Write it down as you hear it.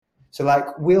So like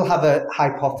we'll have a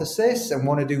hypothesis and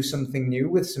want to do something new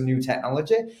with some new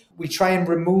technology. We try and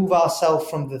remove ourselves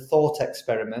from the thought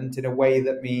experiment in a way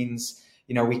that means,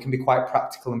 we can be quite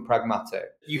practical and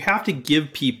pragmatic. You have to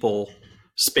give people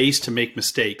space to make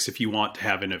mistakes if you want to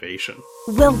have innovation.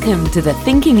 Welcome to The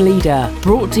Thinking Leader,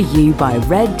 brought to you by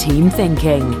Red Team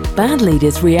Thinking. Bad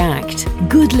leaders react,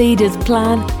 good leaders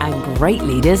plan, and great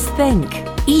leaders think.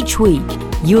 Each week,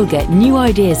 you'll get new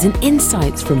ideas and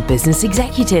insights from business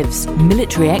executives,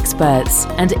 military experts,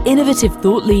 and innovative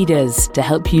thought leaders to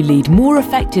help you lead more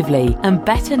effectively and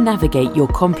better navigate your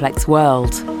complex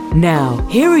world. Now,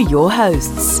 here are your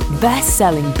hosts,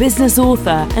 best-selling business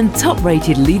author and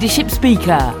top-rated leadership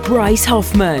speaker, Bryce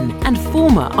Hoffman, and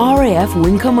former RAF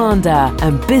Wing Commander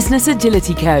and business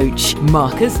agility coach,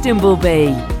 Marcus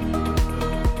Dimbleby.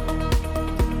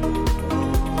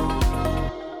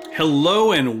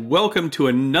 Hello and welcome to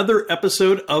another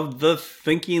episode of The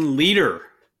Thinking Leader.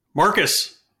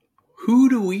 Marcus, who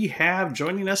do we have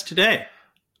joining us today?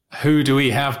 Who do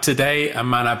we have today? A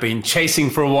man I've been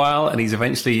chasing for a while, and he's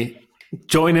eventually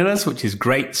joining us, which is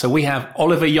great. So we have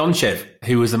Oliver Yonchev,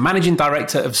 who is the managing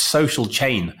director of Social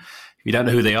Chain. If you don't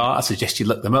know who they are, I suggest you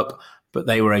look them up. But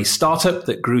they were a startup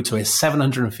that grew to a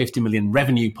 750 million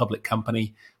revenue public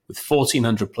company with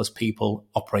 1,400 plus people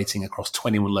operating across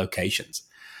 21 locations.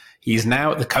 He is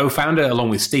now the co-founder,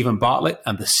 along with Stephen Bartlett,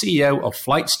 and the CEO of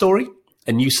Flight Story,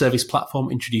 a new service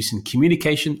platform introducing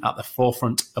communication at the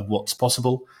forefront of what's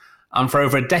possible. And for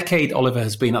over a decade, Oliver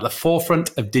has been at the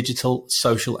forefront of digital,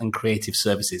 social, and creative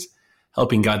services,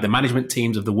 helping guide the management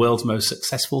teams of the world's most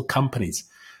successful companies.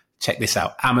 Check this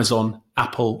out: Amazon,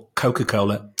 Apple,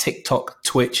 Coca-Cola, TikTok,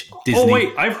 Twitch, Disney. Oh,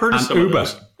 wait, I've heard of some Uber.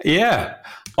 of those. Yeah.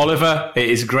 Oliver, it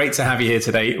is great to have you here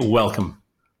today. Welcome.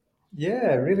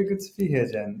 Yeah, really good to be here,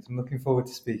 Jen. I'm looking forward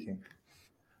to speaking.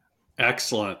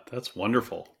 Excellent. That's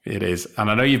wonderful. It is.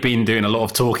 And I know you've been doing a lot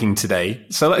of talking today.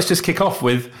 So let's just kick off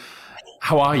with,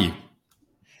 how are you?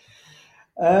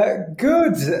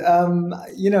 Good.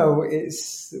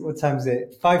 It's, what time is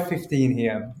it? 5:15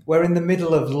 here. We're in the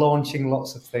middle of launching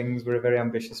lots of things. We're a very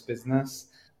ambitious business,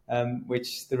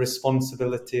 which the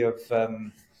responsibility of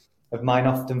mine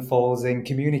often falls in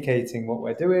communicating what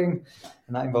we're doing,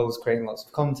 and that involves creating lots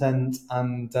of content.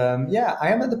 And I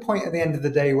am at the point at the end of the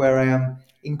day where I am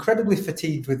incredibly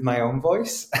fatigued with my own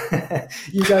voice.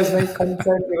 You guys make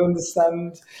content, you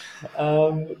understand.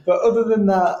 But other than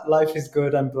that, life is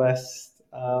good. I'm blessed.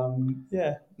 I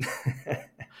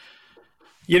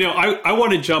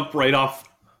want to jump right off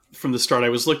from the start. I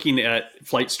was looking at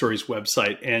Flight Story's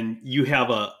website, and you have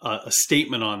a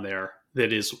statement on there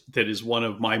that is one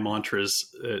of my mantras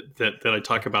that I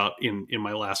talk about in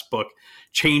my last book.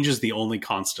 Change is the only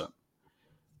constant.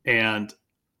 And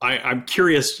I'm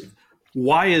curious,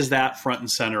 why is that front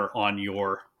and center on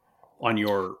your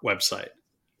website?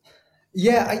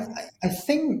 Yeah, I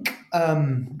think,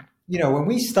 when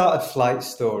we started Flight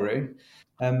Story,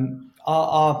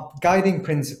 our guiding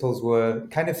principles were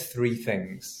kind of three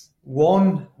things.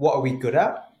 One, what are we good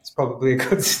at? It's probably a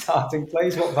good starting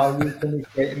place. What value can we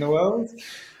create in the world?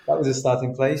 That was a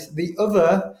starting place. The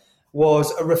other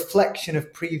was a reflection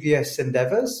of previous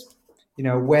endeavors.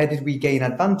 Where did we gain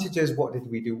advantages? What did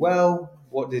we do well?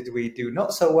 What did we do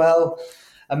not so well?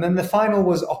 And then the final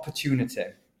was opportunity.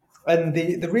 And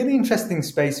the really interesting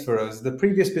space for us, the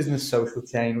previous business Social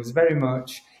Chain, was very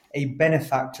much a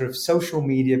benefactor of social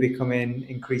media becoming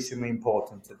increasingly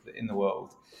important in the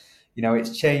world.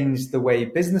 It's changed the way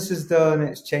business is done.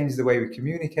 It's changed the way we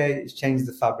communicate. It's changed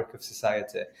the fabric of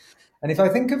society. And if I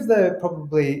think of the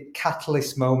probably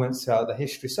catalyst moments throughout the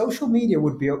history, social media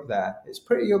would be up there. It's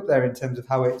pretty up there in terms of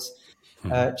how it's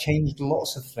changed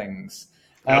lots of things.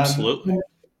 Absolutely.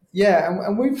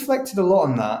 And we reflected a lot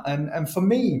on that. And for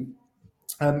me,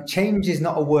 change is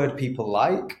not a word people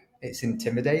like. It's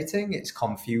intimidating. It's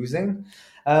confusing.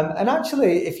 And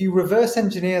actually, if you reverse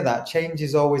engineer that, change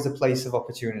is always a place of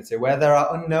opportunity. Where there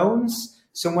are unknowns,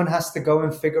 someone has to go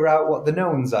and figure out what the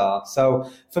knowns are. So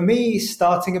for me,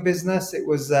 starting a business, it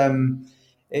was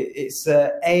it's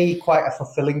quite a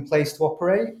fulfilling place to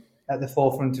operate at the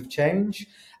forefront of change.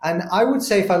 And I would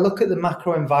say if I look at the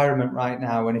macro environment right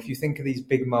now, and if you think of these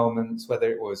big moments,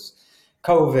 whether it was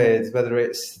COVID, whether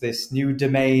it's this new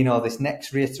domain or this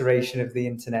next reiteration of the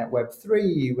internet,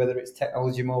 Web3, whether it's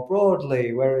technology more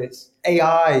broadly, whether it's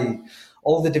AI,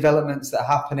 all the developments that are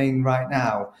happening right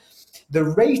now, the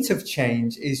rate of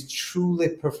change is truly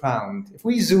profound. If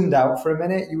we zoomed out for a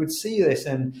minute, you would see this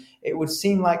and it would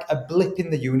seem like a blip in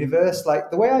the universe. Like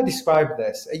the way I described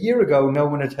this, a year ago, no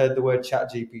one had heard the word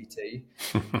ChatGPT.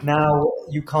 Now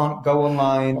you can't go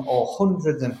online, or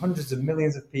hundreds and hundreds of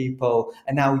millions of people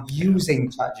are now using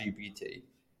ChatGPT.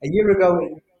 A year ago,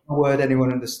 it wasn't a word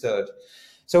anyone understood.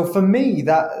 So for me,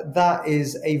 that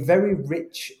is a very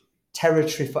rich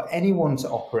territory for anyone to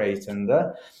operate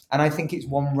under. And I think it's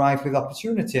one rife with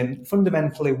opportunity. And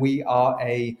fundamentally, we are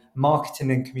a marketing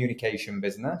and communication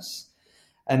business.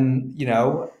 And,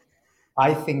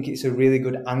 I think it's a really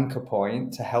good anchor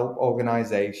point to help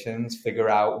organizations figure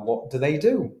out what do they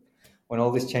do when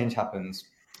all this change happens.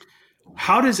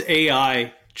 How does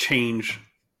AI change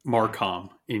Marcom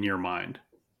in your mind?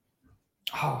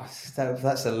 Oh,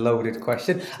 that's a loaded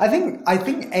question. I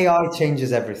think AI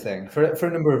changes everything for a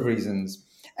number of reasons.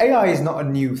 AI is not a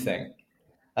new thing.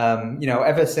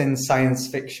 Ever since science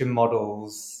fiction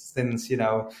models, since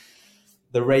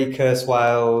the Ray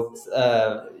Kurzweil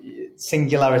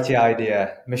singularity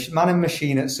idea, man and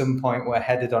machine at some point were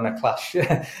headed on a crash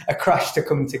to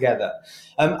come together.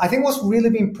 I think what's really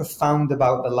been profound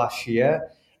about the last year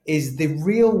is the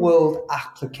real world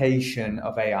application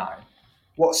of AI.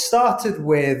 What started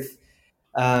with,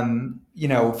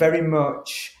 very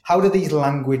much how do these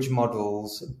language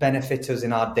models benefit us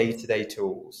in our day-to-day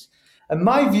tools? And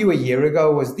my view a year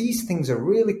ago was these things are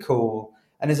really cool.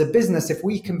 And as a business, if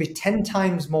we can be 10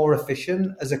 times more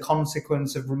efficient as a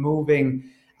consequence of removing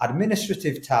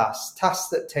administrative tasks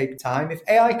that take time, if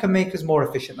AI can make us more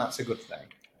efficient, that's a good thing.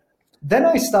 Then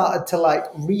I started to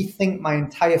rethink my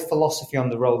entire philosophy on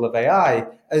the role of AI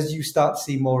as you start to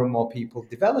see more and more people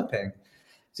developing.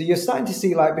 So you're starting to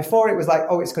see before it was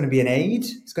it's going to be an aid.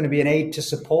 It's going to be an aid to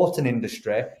support an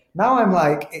industry. Now I'm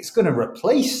it's going to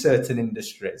replace certain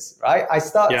industries, right?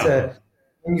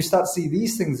 When you start to see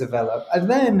these things develop. And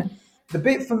then the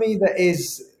bit for me that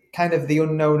is kind of the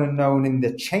unknown in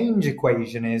the change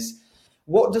equation is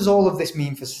what does all of this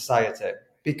mean for society?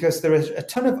 Because there is a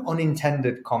ton of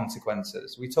unintended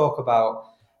consequences. We talk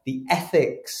about the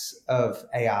ethics of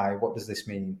AI. What does this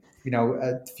mean?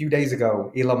 A few days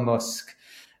ago, Elon Musk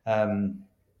and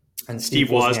Steve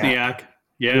Wozniak.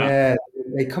 Yeah,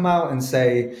 they come out and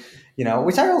say,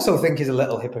 which I also think is a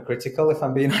little hypocritical, if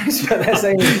I'm being honest. But they're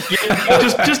saying,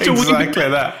 just exactly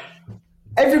that.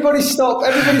 Everybody stop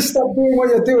doing what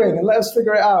you're doing and let us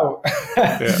figure it out.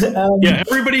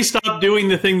 Everybody stop doing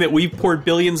the thing that we've poured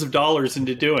billions of dollars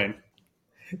into doing.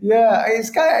 Yeah, it's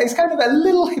kind of a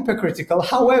little hypocritical.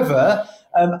 However,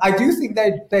 I do think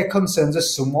their concerns are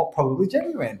somewhat probably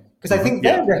genuine. Because I think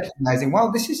they're recognizing,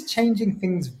 this is changing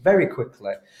things very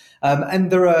quickly.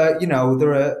 And there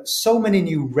are so many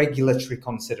new regulatory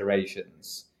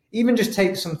considerations. Even just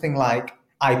take something like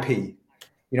IP.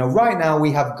 Right now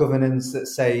we have governance that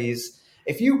says,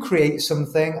 if you create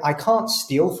something, I can't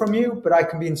steal from you, but I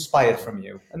can be inspired from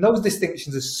you. And those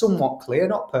distinctions are somewhat clear,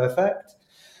 not perfect.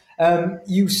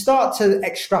 You start to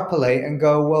extrapolate and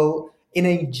go, well, in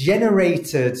a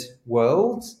generated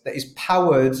world that is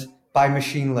powered by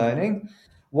machine learning,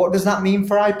 what does that mean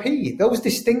for IP? Those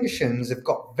distinctions have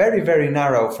got very, very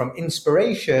narrow from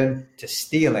inspiration to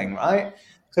stealing, right?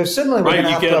 So suddenly we're going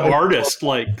to have get artists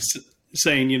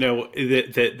saying,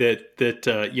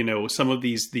 that some of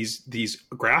these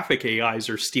graphic AIs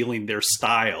are stealing their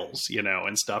styles,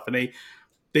 and stuff, and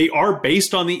they are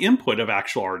based on the input of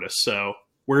actual artists. So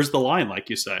where's the line, like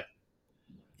you say?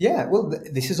 Yeah, well,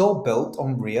 this is all built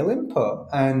on real input.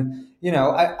 And,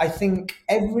 I think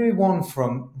everyone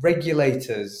from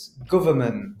regulators,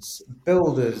 governments,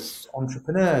 builders,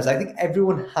 entrepreneurs, I think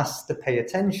everyone has to pay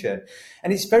attention.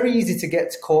 And it's very easy to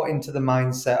get caught into the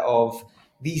mindset of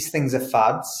these things are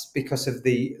fads because of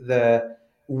the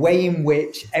way in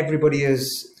which everybody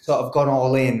has sort of gone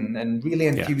all in and really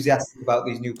enthusiastic about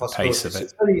these new possibilities.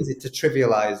 It's very easy to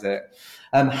trivialize it.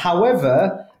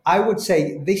 However, I would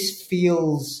say this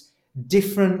feels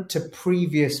different to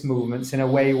previous movements in a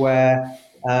way where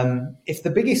if the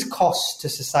biggest cost to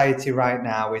society right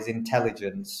now is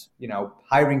intelligence,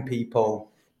 hiring people,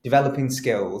 developing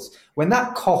skills, when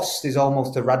that cost is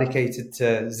almost eradicated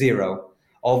to zero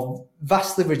or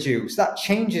vastly reduced, that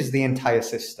changes the entire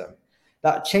system.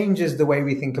 That changes the way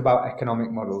we think about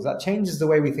economic models. That changes the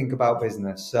way we think about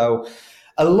business. So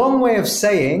a long way of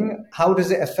saying, how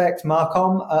does it affect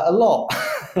Marcom? A lot.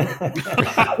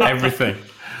 Everything.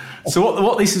 So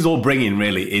what this is all bringing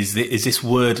really is this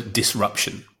word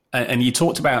disruption. And you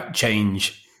talked about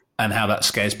change and how that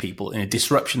scares people. And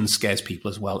disruption scares people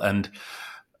as well. And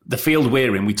the field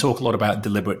we're in, we talk a lot about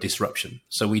deliberate disruption.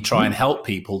 So we try and help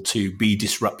people to be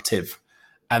disruptive.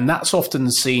 And that's often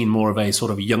seen more of a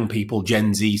sort of young people,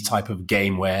 Gen Z type of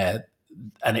game where,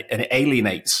 and it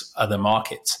alienates other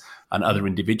markets and other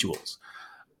individuals.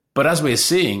 But as we're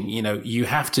seeing, you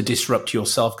have to disrupt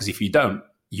yourself, because if you don't,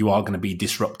 you are going to be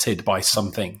disrupted by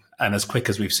something. And as quick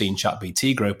as we've seen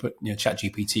ChatGPT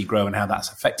grow and how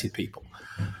that's affected people.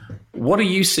 What are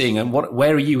you seeing, and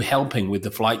where are you helping with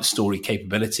the flight story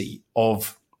capability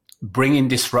of bringing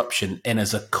disruption in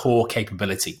as a core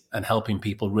capability and helping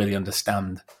people really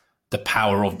understand the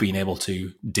power of being able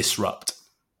to disrupt?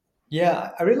 Yeah,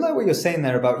 I really like what you're saying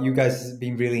there about you guys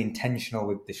being really intentional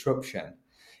with disruption,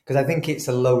 because I think it's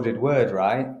a loaded word,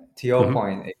 right? To your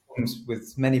point, it comes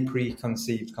with many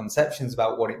preconceived conceptions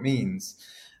about what it means.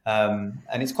 And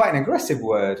it's quite an aggressive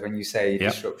word when you say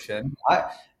disruption.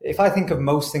 If I think of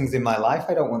most things in my life,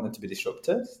 I don't want them to be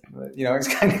disrupted. It's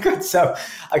kind of good. So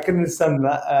I can understand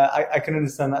that. I can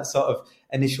understand that sort of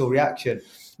initial reaction.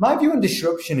 My view on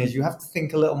disruption is you have to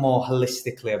think a little more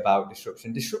holistically about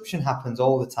disruption. Disruption happens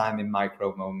all the time in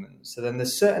micro moments. So then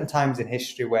there's certain times in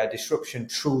history where disruption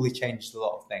truly changed a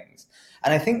lot of things.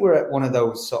 And I think we're at one of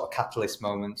those sort of catalyst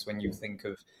moments when you think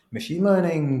of machine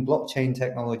learning, blockchain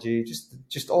technology,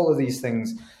 just all of these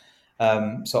things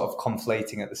sort of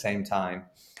conflating at the same time.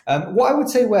 What I would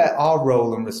say where our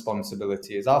role and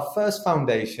responsibility is, our first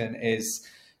foundation is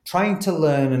trying to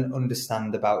learn and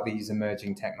understand about these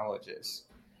emerging technologies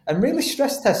and really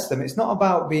stress test them. It's not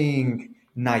about being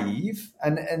naive.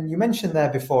 And you mentioned there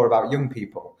before about young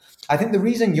people. I think the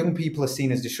reason young people are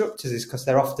seen as disruptors is because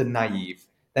they're often naive.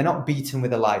 They're not beaten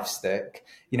with a life stick.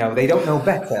 They don't know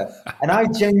better. And I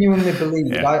genuinely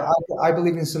believe, I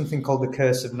believe in something called the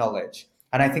curse of knowledge.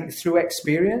 And I think through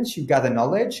experience, you gather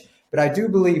knowledge, but I do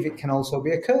believe it can also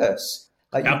be a curse.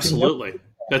 Absolutely.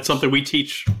 That's something we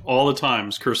teach all the time,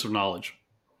 is curse of knowledge.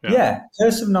 Yeah,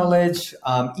 curse of knowledge,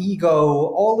 ego,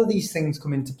 all of these things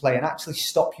come into play and actually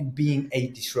stop you being a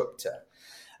disruptor.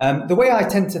 The way I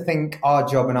tend to think our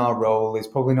job and our role is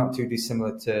probably not too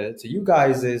dissimilar to you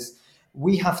guys is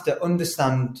we have to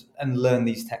understand and learn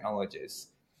these technologies.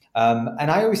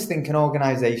 And I always think an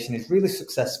organization is really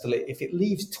successful if it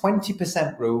leaves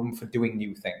 20% room for doing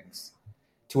new things,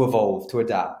 to evolve, to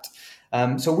adapt.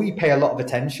 So we pay a lot of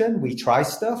attention, we try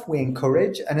stuff, we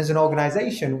encourage, and as an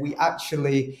organization, we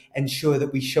actually ensure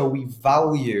that we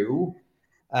value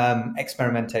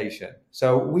experimentation.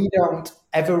 So we don't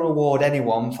ever reward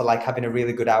anyone for having a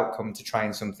really good outcome to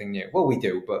trying something new. Well, we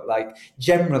do, but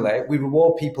generally we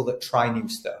reward people that try new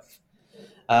stuff.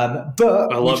 But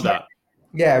I love that.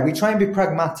 Yeah, we try and be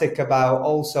pragmatic about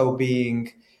also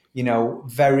being,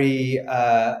 very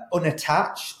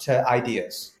unattached to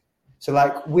ideas.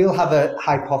 So we'll have a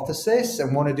hypothesis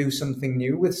and want to do something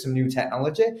new with some new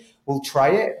technology. We'll try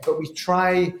it, but we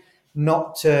try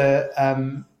not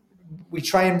to, we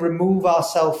try and remove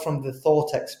ourselves from the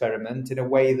thought experiment in a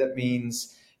way that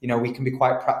means, we can be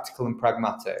quite practical and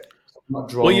pragmatic.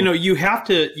 Well, you have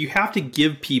to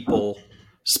give people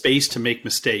space to make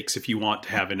mistakes if you want to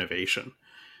have innovation.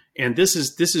 And this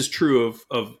is true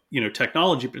of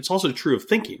technology, but it's also true of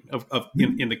thinking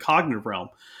in the cognitive realm.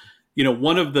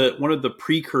 One of the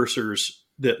precursors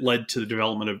that led to the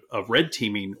development of red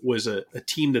teaming was a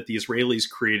team that the Israelis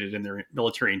created in their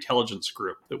military intelligence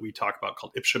group that we talk about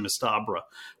called Ipsha Mistabra,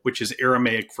 which is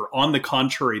Aramaic for "on the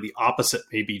contrary, the opposite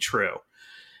may be true."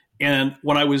 And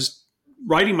when I was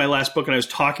writing my last book and I was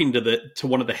talking to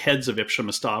one of the heads of Ipsha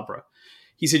Mistabra,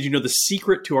 he said, the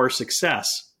secret to our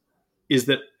success is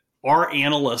that our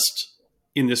analysts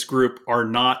in this group are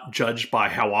not judged by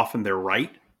how often they're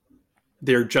right.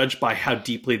 They're judged by how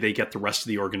deeply they get the rest of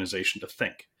the organization to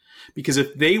think. Because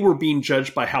if they were being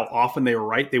judged by how often they were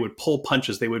right, they would pull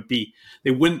punches. The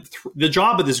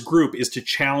job of this group is to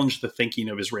challenge the thinking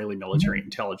of Israeli military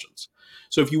intelligence.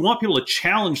 So if you want people to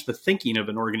challenge the thinking of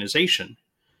an organization,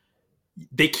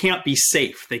 they can't be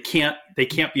safe. They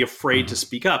can't be afraid to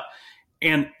speak up.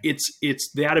 And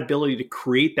it's that ability to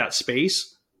create that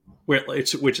space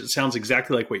which it sounds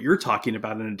exactly like what you're talking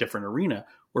about in a different arena,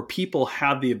 where people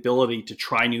have the ability to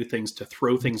try new things, to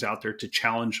throw things out there, to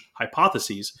challenge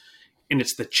hypotheses. And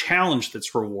it's the challenge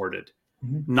that's rewarded,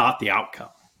 not the outcome.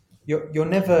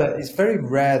 It's very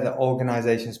rare that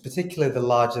organizations, particularly the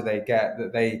larger they get,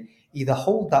 that they either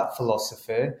hold that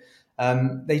philosophy.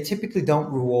 They typically don't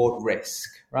reward risk,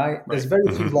 right? There's very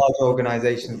few large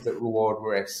organizations that reward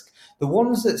risk. The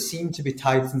ones that seem to be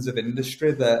titans of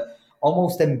industry that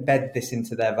almost embed this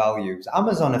into their values.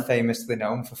 Amazon are famously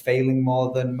known for failing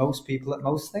more than most people at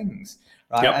most things,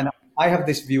 right? Yep. And I have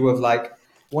this view of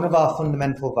one of our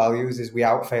fundamental values is we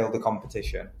outfail the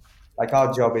competition.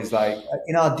 Our job is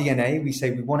in our DNA, we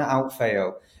say we want to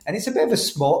outfail. And it's a bit of a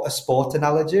sport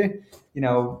analogy.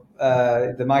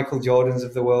 The Michael Jordans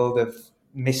of the world have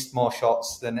missed more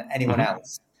shots than anyone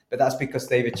else, but that's because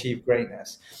they've achieved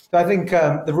greatness. So I think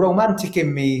the romantic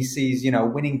in me sees,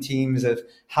 winning teams of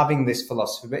having this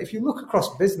philosophy. But if you look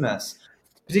across business,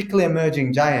 particularly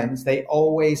emerging giants, they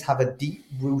always have a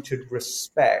deep-rooted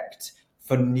respect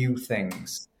for new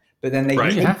things. But then they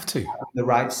Right. You have to. the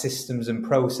right systems and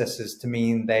processes to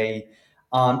mean they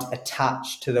aren't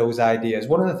attached to those ideas.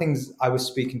 One of the things I was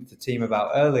speaking to the team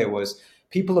about earlier was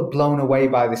people are blown away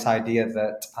by this idea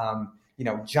that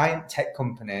giant tech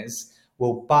companies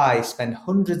will spend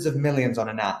hundreds of millions on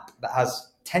an app that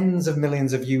has tens of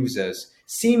millions of users,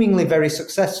 seemingly very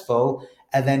successful,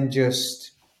 and then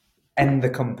just end the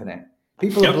company.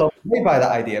 People are blown away by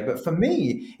that idea. But for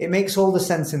me, it makes all the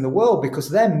sense in the world, because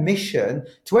their mission,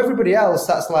 to everybody else,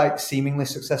 that's like seemingly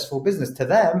successful business. To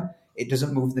them, it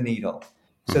doesn't move the needle.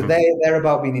 So they're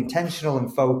about being intentional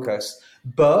and focused,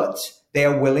 but they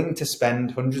are willing to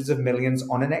spend hundreds of millions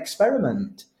on an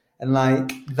experiment. And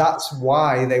that's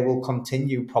why they will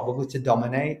continue probably to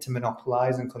dominate, to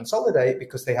monopolize and consolidate,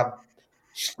 because they have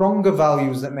stronger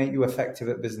values that make you effective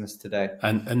at business today.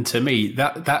 And to me,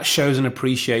 that shows an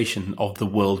appreciation of the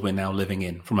world we're now living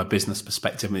in from a business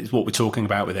perspective. It's what we're talking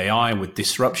about with AI and with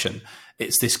disruption.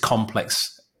 It's this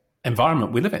complex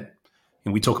environment we live in.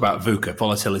 And we talk about VUCA,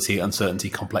 volatility, uncertainty,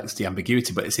 complexity,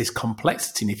 ambiguity, but it's this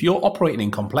complexity. And if you're operating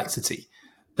in complexity,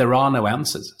 there are no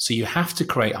answers. So you have to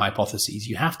create hypotheses.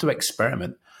 You have to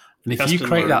experiment. And if you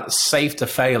create that safe to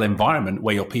fail environment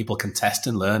where your people can test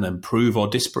and learn and prove or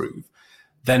disprove,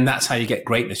 then that's how you get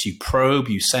greatness. You probe,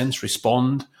 you sense,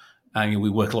 respond. And we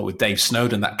work a lot with Dave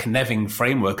Snowden, that Conneving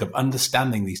framework of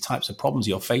understanding these types of problems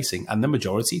you're facing. And the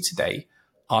majority today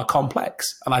are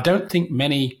complex. And I don't think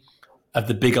many of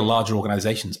the bigger, larger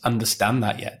organizations understand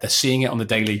that yet. They're seeing it on the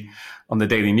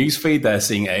daily news feed. They're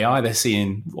seeing AI. They're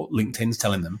seeing what LinkedIn's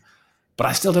telling them. But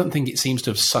I still don't think it seems to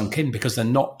have sunk in, because they're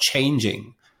not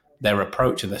changing their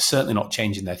approach, and they're certainly not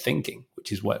changing their thinking,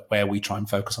 which is where we try and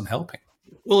focus on helping.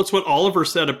 Well, it's what Oliver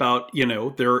said about,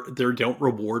 their don't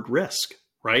reward risk,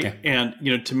 right? Yeah.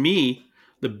 And, to me,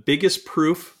 the biggest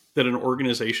proof that an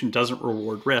organization doesn't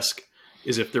reward risk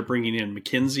is if they're bringing in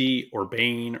McKinsey or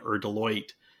Bain or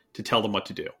Deloitte to tell them what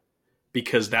to do,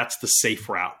 because that's the safe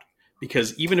route.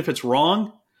 Because even if it's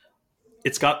wrong,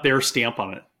 it's got their stamp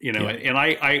on it, And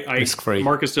I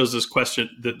Marcus knows this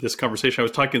conversation. I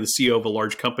was talking to the CEO of a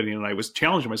large company, and I was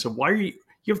challenging him. I said, "Why are you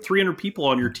have 300 people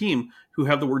on your team who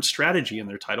have the word strategy in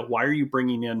their title? Why are you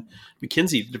bringing in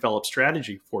McKinsey to develop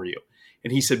strategy for you?"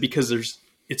 And he said, "Because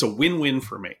it's a win-win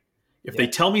for me. If they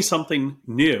tell me something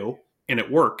new and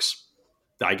it works,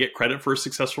 I get credit for a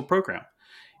successful program.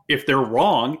 If they're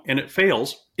wrong and it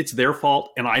fails, it's their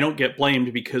fault, and I don't get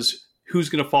blamed, because who's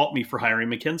going to fault me for hiring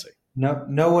McKinsey?"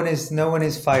 No one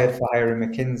is fired for hiring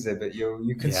McKinsey, but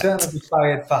you can certainly be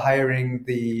fired for hiring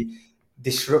the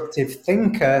disruptive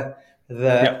thinker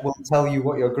that will tell you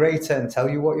what you're great at and tell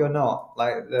you what you're not.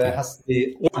 There has to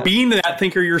be, or being that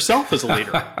thinker yourself as a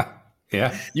leader.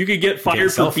 Yeah, you could get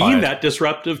fired for being that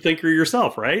disruptive thinker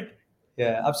yourself, right?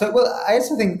 Yeah, absolutely. Well, I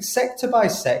also think sector by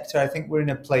sector, I think we're in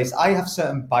a place. I have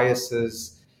certain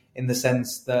biases in the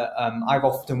sense that I've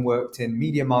often worked in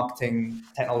media marketing,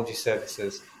 technology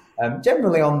services,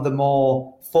 generally on the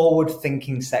more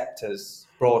forward-thinking sectors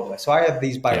broadly. So I have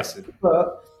these biases,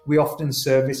 but we often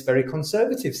service very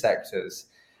conservative sectors.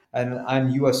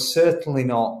 And you are certainly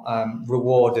not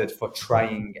rewarded for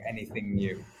trying anything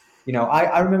new.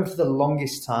 I remember for the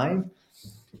longest time,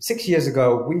 6 years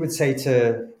ago, we would say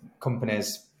to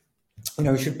companies,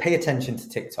 you should pay attention to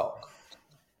TikTok.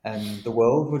 And the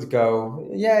world would go,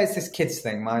 yeah, it's this kids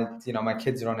thing. My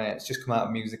kids are on it. It's just come out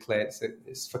of Musical.ly.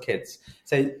 It's for kids.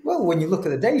 Say, well, when you look at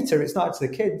the data, it's not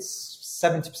actually kids.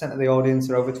 70% of the audience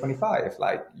are over 25.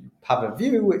 You have a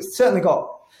view. It's certainly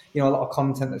got, a lot of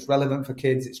content that's relevant for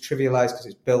kids. It's trivialized because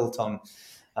it's built on,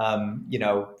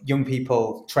 young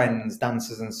people, trends,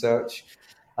 dances and such.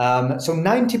 So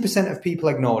 90% of people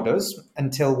ignored us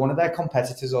until one of their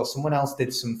competitors or someone else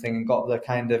did something and got the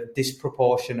kind of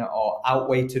disproportionate or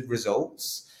outweighted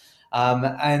results.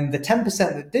 And the 10%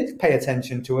 that did pay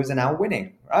attention to us are now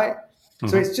winning, right? Mm-hmm.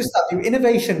 So it's just that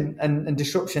innovation and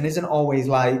disruption isn't always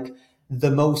like the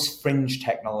most fringe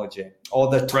technology or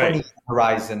the 20th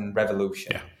horizon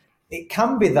revolution. Yeah. It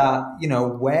can be that,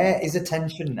 where is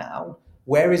attention now?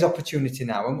 Where is opportunity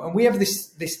now? And we have this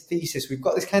thesis. We've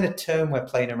got this kind of term we're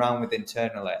playing around with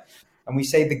internally. And we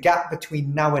say the gap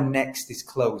between now and next is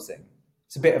closing.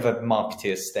 It's a bit of a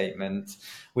marketeer's statement.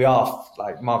 We are,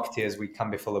 like marketeers, we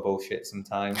can be full of bullshit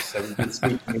sometimes. So we've been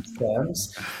speaking in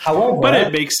terms. However, but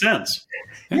it makes sense.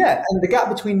 Yeah. And the gap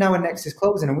between now and next is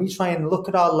closing. And we try and look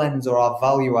at our lens or our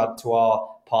value add to our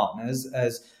partners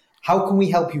as, how can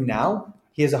we help you now?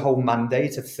 Here's a whole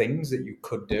mandate of things that you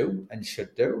could do and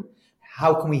should do.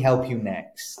 How can we help you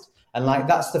next? And like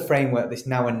that's the framework, this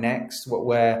now and next, what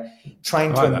we're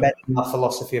trying to like embed that. in our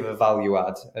philosophy of a value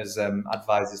add as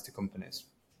advisors to companies.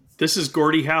 This is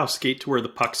Gordie Howe, skate to where the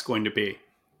puck's going to be.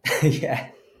 Yeah.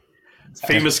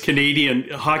 Famous Canadian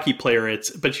hockey player.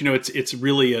 It's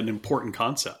really an important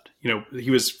concept. He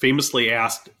was famously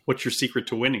asked, "What's your secret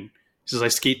to winning?" He says, "I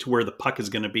skate to where the puck is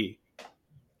going to be,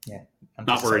 Yeah.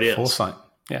 not where it is." Foresight.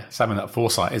 Yeah, it's having that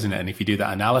foresight, isn't it? And if you do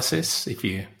that analysis, if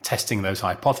you're testing those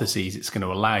hypotheses, it's going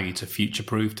to allow you to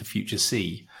future-proof, to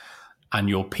future-see, and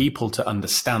your people to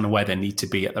understand where they need to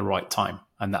be at the right time.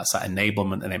 And that's that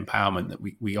enablement and empowerment that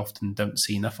we often don't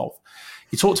see enough of.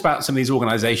 You talked about some of these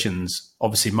organizations,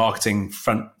 obviously marketing,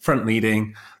 front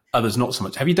leading, others not so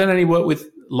much. Have you done any work with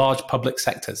large public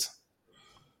sectors?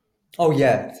 Oh,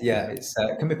 yeah. Yeah. It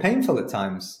can be painful at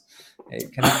times.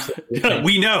 It can absolutely be painful.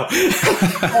 We know.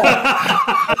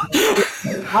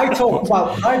 I talk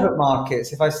about private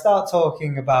markets. If I start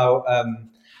talking about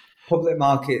public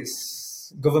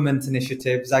markets, government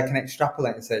initiatives, I can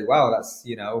extrapolate and say, wow, that's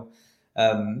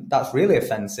really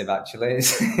offensive, actually.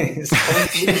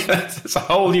 It's a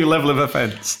whole new level of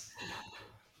offense.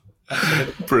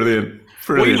 Brilliant.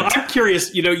 Well, I'm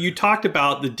curious. You talked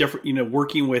about the different.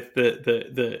 Working with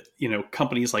the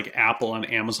companies like Apple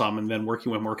and Amazon, and then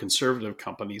working with more conservative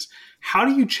companies. How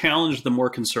do you challenge the more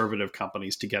conservative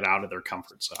companies to get out of their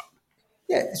comfort zone?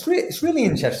 Yeah, it's really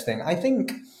interesting. I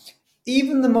think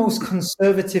even the most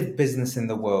conservative business in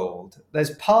the world,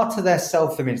 there's part of their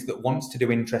self-image that wants to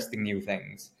do interesting new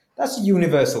things. That's a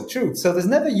universal truth. So there's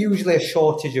never usually a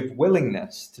shortage of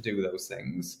willingness to do those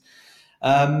things.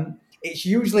 It's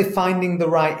usually finding the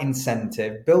right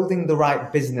incentive, building the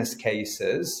right business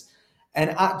cases, and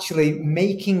actually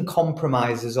making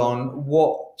compromises on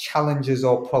what challenges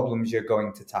or problems you're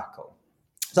going to tackle.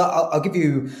 So I'll give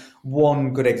you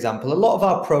one good example. A lot of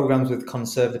our programs with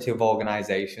conservative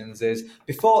organizations is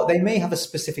before they may have a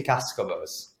specific ask of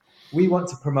us. We want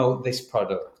to promote this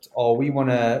product, or we want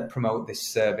to promote this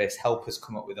service, help us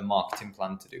come up with a marketing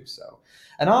plan to do so.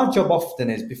 And our job often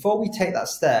is before we take that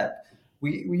step,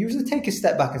 we usually take a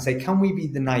step back and say, can we be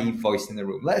the naive voice in the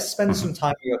room? Let's spend some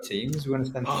time with your teams. We want to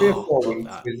spend 3 or 4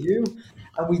 weeks with you.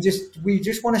 And we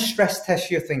just want to stress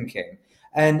test your thinking.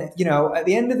 And, at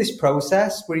the end of this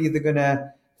process, we're either going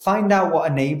to find out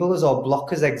what enablers or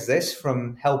blockers exist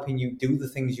from helping you do the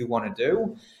things you want to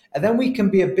do. And then we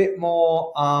can be a bit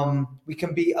more, we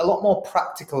can be a lot more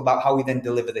practical about how we then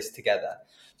deliver this together.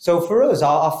 So for us,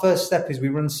 our first step is we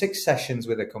run 6 sessions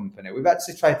with a company. We've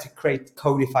actually tried to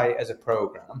codify it as a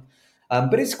program,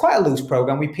 but it's quite a loose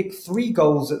program. We pick 3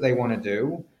 goals that they want to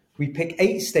do. We pick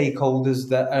 8 stakeholders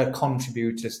that are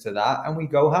contributors to that, and we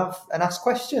go have and ask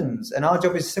questions. And our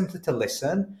job is simply to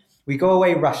listen. We go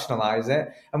away, rationalize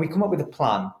it, and we come up with a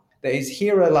plan that is,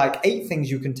 here are like 8 things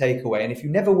you can take away. And if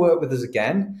you never work with us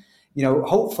again,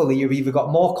 hopefully you've either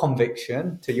got more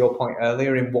conviction, to your point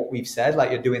earlier, in what we've said,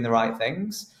 like you're doing the right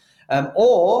things,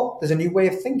 or there's a new way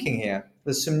of thinking here.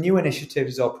 There's some new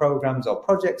initiatives or programs or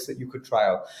projects that you could try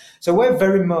out. So we're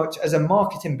very much, as a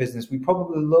marketing business, we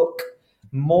probably look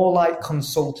more like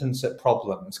consultants at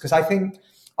problems, because I think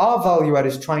our value add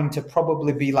is trying to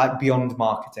probably be like beyond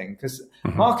marketing, because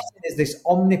marketing is this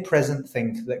omnipresent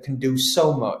thing that can do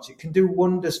so much. It can do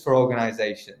wonders for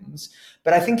organizations.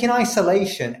 But I think in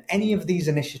isolation, any of these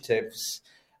initiatives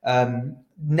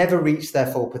never reach their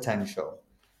full potential.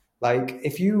 Like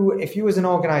if you as an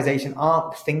organization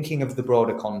aren't thinking of the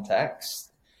broader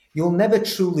context, you'll never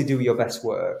truly do your best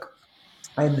work.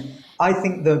 And I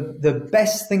think the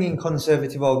best thing in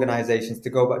conservative organizations, to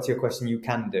go back to your question, you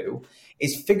can do,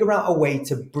 is figure out a way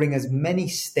to bring as many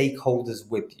stakeholders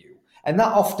with you. And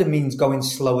that often means going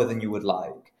slower than you would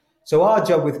like. So our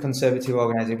job with conservative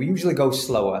organizations, we usually go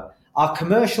slower. Our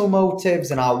commercial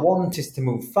motives and our want is to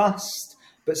move fast,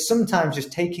 but sometimes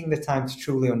just taking the time to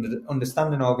truly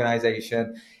understand an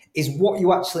organization is what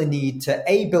you actually need to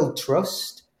A, build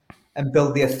trust and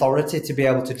build the authority to be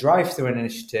able to drive through an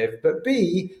initiative, but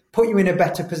B, put you in a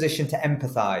better position to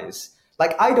empathize.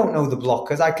 Like, I don't know the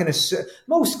blockers. I can assume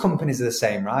most companies are the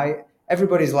same, right?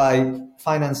 Everybody's like,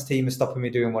 finance team is stopping me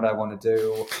doing what I want to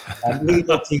do.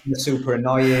 Legal team is super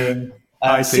annoying.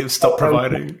 IT have stopped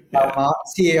providing.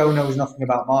 CEO knows nothing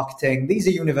about marketing. These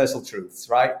are universal truths,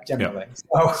 right? Generally.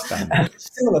 Yeah. So,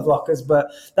 similar blockers, but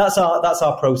that's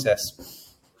our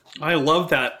process. I love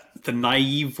that, the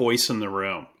naive voice in the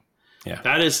room. Yeah.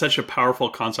 That is such a powerful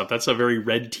concept. That's a very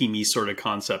red teamy sort of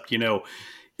concept.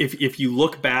 If you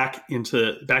look back in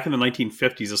the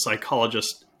 1950s, a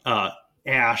psychologist,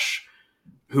 Ash,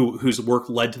 whose work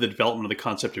led to the development of the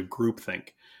concept of groupthink,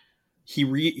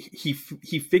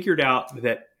 he figured out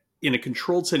that in a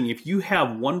controlled setting, if you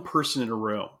have one person in a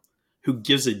room who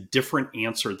gives a different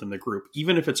answer than the group,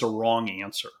 even if it's a wrong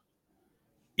answer,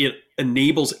 it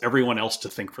enables everyone else to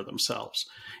think for themselves.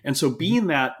 And so being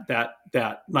that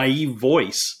naive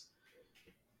voice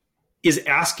is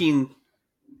asking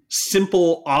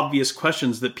simple, obvious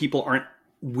questions that people aren't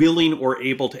willing or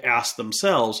able to ask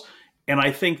themselves. And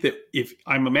I think that if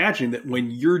I'm imagining that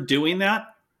when you're doing that,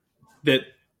 that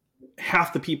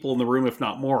half the people in the room, if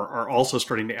not more, are also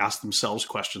starting to ask themselves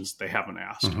questions they haven't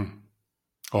asked. Mm-hmm.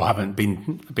 Or haven't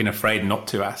been afraid not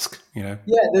to ask, Yeah,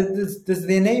 there's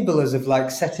the enablers of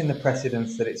like setting the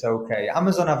precedence that it's okay.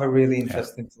 Amazon have a really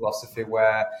interesting philosophy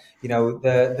where,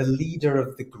 the leader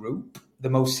of the group, the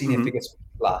most senior figure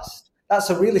speaks last. That's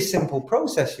a really simple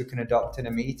process you can adopt in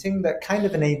a meeting that kind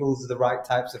of enables the right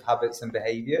types of habits and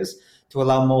behaviors to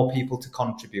allow more people to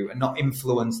contribute and not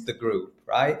influence the group,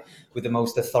 right? With the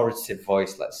most authoritative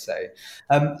voice, let's say.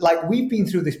 Like we've been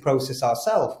through this process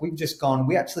ourselves.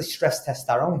 We actually stress test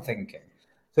our own thinking.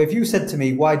 So if you said to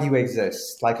me, why do you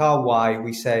exist? Like our why,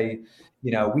 we say,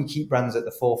 we keep brands at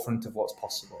the forefront of what's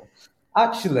possible.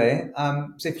 Actually,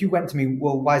 so if you went to me,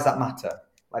 well, why does that matter?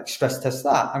 Like stress test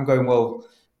that. I'm going, well,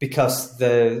 because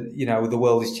the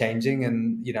world is changing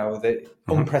and the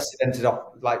unprecedented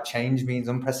change means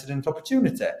unprecedented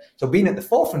opportunity. So being at the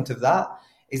forefront of that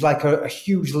is like a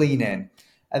huge lean in.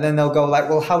 And then they'll go like,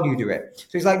 well, how do you do it?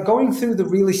 So it's like going through the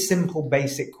really simple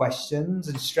basic questions,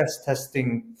 and stress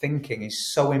testing thinking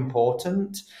is so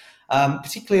important,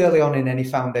 particularly early on in any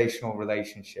foundational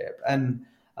relationship. And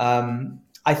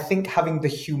I think having the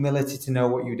humility to know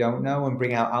what you don't know and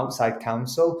bring out outside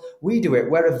counsel, we do it.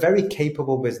 We're a very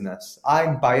capable business.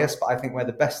 I'm biased, but I think we're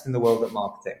the best in the world at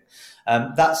marketing.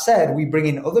 That said, we bring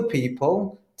in other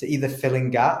people to either fill in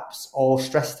gaps or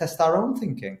stress test our own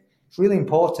thinking. It's really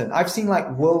important. I've seen like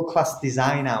world-class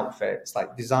design outfits,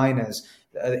 like designers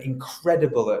that are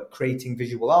incredible at creating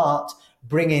visual art,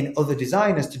 bring in other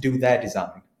designers to do their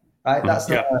design, right?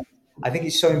 I think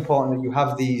it's so important that you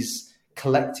have these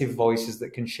collective voices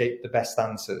that can shape the best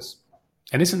answers.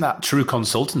 And isn't that true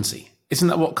consultancy? Isn't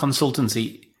that what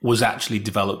consultancy was actually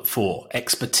developed for?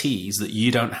 Expertise that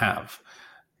you don't have,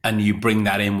 and you bring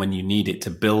that in when you need it to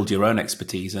build your own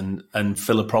expertise and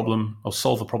fill a problem or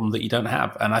solve a problem that you don't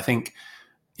have. And I think,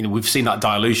 we've seen that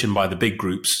dilution by the big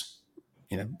groups,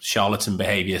 charlatan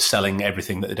behavior, selling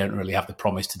everything that they don't really have the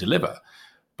promise to deliver.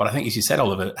 But I think, as you said,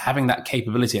 Oliver, having that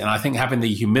capability, and I think having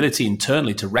the humility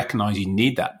internally to recognize you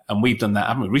need that. And we've done that,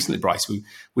 haven't we? Recently, Bryce,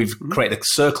 we've created a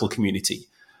Circle community,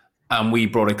 and we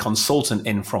brought a consultant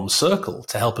in from Circle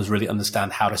to help us really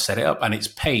understand how to set it up. And it's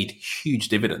paid huge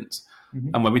dividends.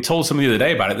 Mm-hmm. And when we told someone the other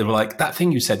day about it, they were like, that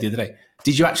thing you said the other day,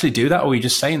 did you actually do that? Or were you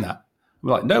just saying that?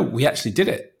 We're like, no, we actually did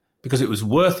it because it was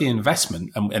worth the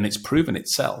investment, and it's proven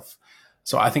itself.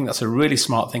 So I think that's a really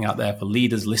smart thing out there for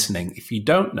leaders listening. If you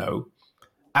don't know,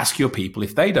 ask your people.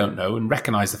 If they don't know, and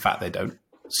recognize the fact they don't,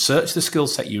 search the skill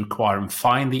set you require and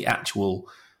find the actual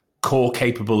core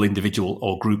capable individual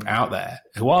or group out there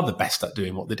who are the best at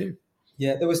doing what they do.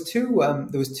 Yeah, there was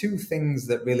two things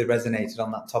that really resonated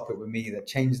on that topic with me that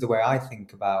changed the way I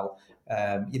think about,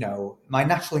 my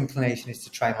natural inclination is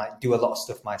to try and like do a lot of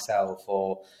stuff myself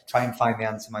or try and find the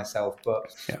answer myself.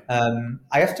 But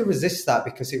I have to resist that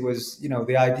because it was,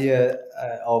 the idea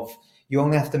of you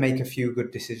only have to make a few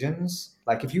good decisions.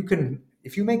 Like if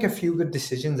you make a few good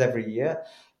decisions every year,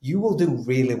 you will do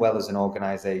really well as an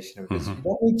organization. Because you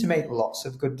don't need to make lots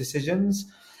of good decisions.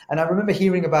 And I remember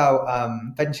hearing about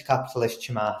venture capitalist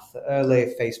Chamath, the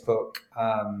early Facebook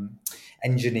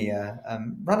engineer,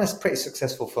 ran a pretty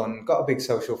successful fund, got a big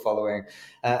social following.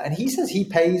 And he says he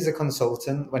pays a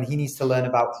consultant when he needs to learn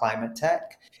about climate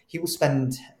tech. He will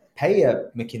pay a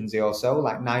McKinsey or so,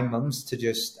 like 9 months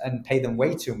and pay them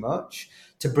way too much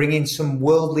to bring in some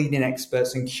world leading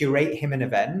experts and curate him an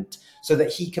event so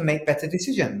that he can make better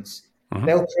decisions.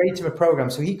 They'll create him a program.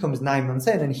 So he comes 9 months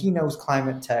in and he knows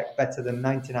climate tech better than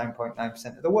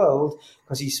 99.9% of the world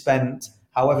because he spent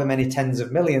however many tens of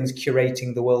millions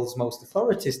curating the world's most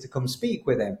authorities to come speak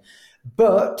with him.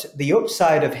 But the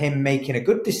upside of him making a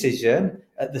good decision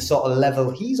at the sort of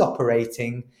level he's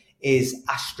operating is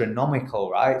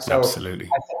astronomical, right? So absolutely.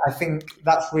 I think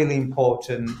that's really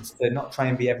important to not try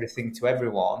and be everything to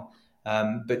everyone,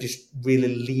 but just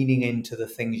really leaning into the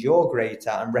things you're great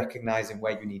at and recognizing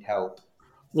where you need help.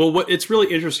 Well, it's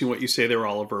really interesting what you say there,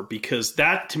 Oliver, because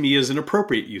that to me is an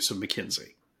appropriate use of McKinsey.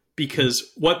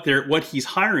 Because what he's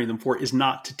hiring them for is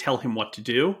not to tell him what to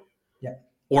do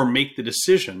or make the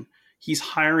decision. He's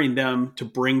hiring them to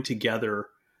bring together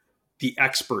the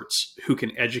experts who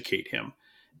can educate him.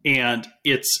 And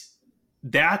it's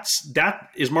that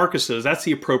is, Marcus says, that's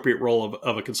the appropriate role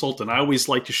of a consultant. I always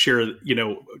like to share,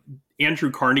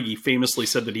 Andrew Carnegie famously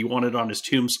said that he wanted on his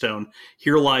tombstone,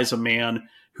 "Here lies a man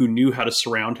who knew how to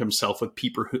surround himself with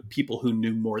people who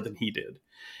knew more than he did."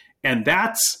 And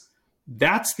that's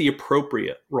the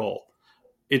appropriate role.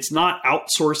 It's not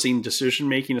outsourcing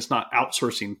decision-making. It's not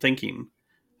outsourcing thinking.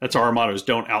 That's our motto, is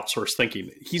don't outsource thinking.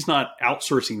 He's not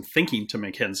outsourcing thinking to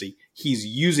McKinsey. He's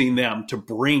using them to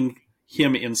bring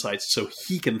him insights so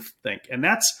he can think. And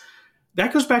that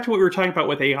goes back to what we were talking about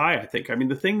with AI, I think. I mean,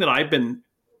 the thing that I've been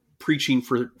preaching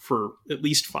for at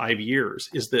least 5 years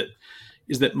is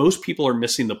that most people are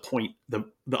missing the point, the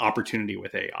opportunity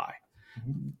with AI.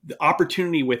 The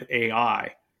opportunity with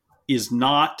AI is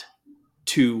not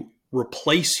to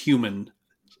replace human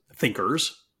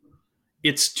thinkers.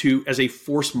 It's as a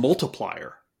force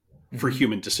multiplier for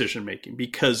human decision making,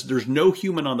 because there's no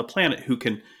human on the planet who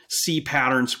can see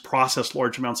patterns, process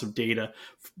large amounts of data,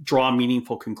 draw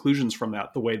meaningful conclusions from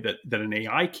that the way that an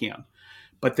AI can.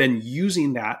 But then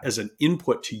using that as an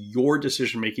input to your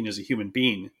decision making as a human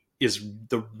being is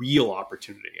the real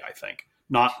opportunity, I think,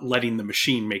 not letting the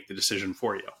machine make the decision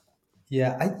for you.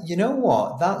 Yeah, you know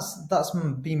what? That's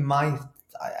been my,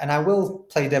 and I will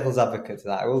play devil's advocate to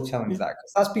that. I will challenge that,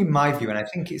 because that's been my view, and I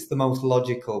think it's the most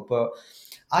logical. But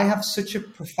I have such a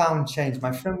profound change.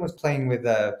 My friend was playing with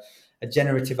a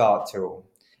generative art tool,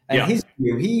 and his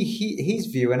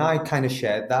view, and I kind of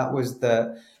shared that, was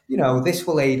that, this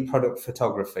will aid product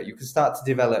photography. You can start to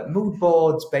develop mood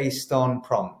boards based on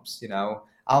prompts.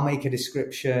 I'll make a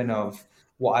description of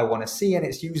what I want to see, and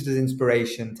it's used as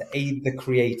inspiration to aid the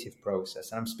creative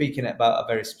process. And I'm speaking about a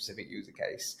very specific user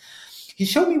case. He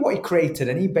showed me what he created,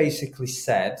 and he basically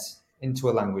said, into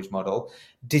a language model,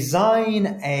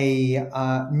 design a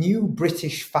new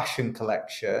British fashion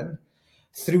collection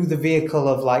through the vehicle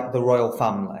of like the royal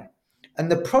family. And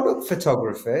the product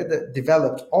photography that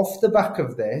developed off the back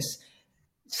of this,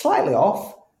 slightly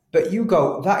off, but you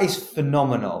go, that is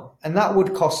phenomenal. And that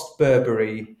would cost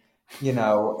Burberry,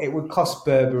 it would cost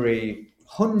Burberry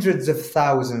hundreds of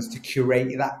thousands to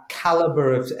curate that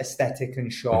caliber of aesthetic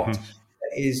and shot.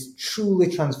 Is truly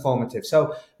transformative.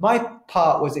 So my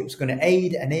part was, it was going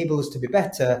to enable us to be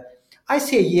better. I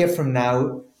see a year from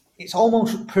now, it's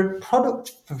almost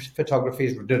product photography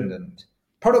is redundant.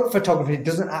 Product photography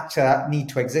doesn't actually need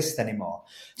to exist anymore.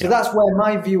 So that's where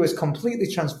my view has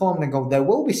completely transformed, and go, there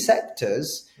will be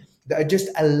sectors that are just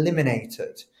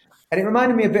eliminated. And it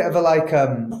reminded me a bit of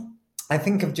I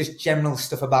think of just general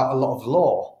stuff about a lot of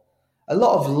law. A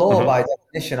lot of law, by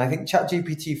definition, I think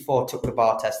ChatGPT-4 took the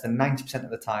bar test, and 90% of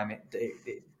the time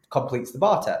it completes the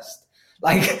bar test.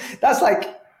 That's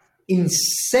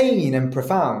insane and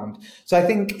profound. So I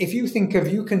think if you think of,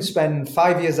 you can spend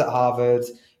 5 years at Harvard,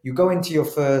 you go into your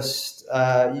first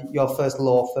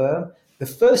law firm, the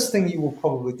first thing you will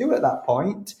probably do at that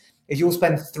point is you'll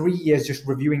spend 3 years just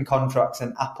reviewing contracts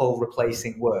and Apple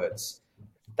replacing words.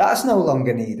 That's no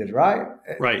longer needed, right?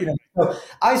 Right. So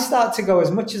I start to go, as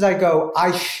much as I go,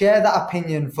 I share that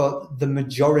opinion for the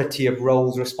majority of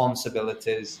roles,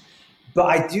 responsibilities, but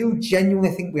I do genuinely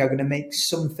think we are going to make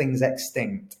some things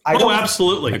extinct.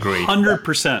 Absolutely. Agree.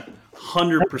 100%.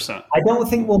 100%. I don't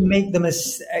think we'll make them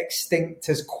as extinct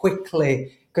as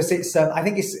quickly, because it's, I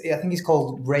think he's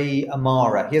called Ray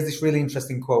Amara. He has this really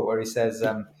interesting quote where he says,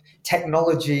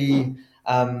 technology,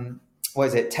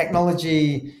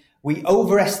 technology, we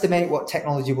overestimate what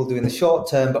technology will do in the short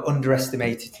term, but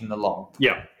underestimate it in the long.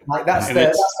 Yeah. That's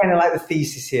kind of like the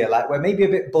thesis here. We're maybe a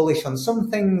bit bullish on some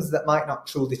things that might not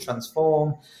truly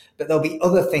transform, but there'll be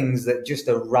other things that just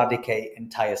eradicate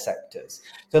entire sectors.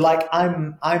 So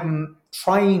I'm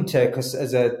trying to, because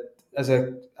as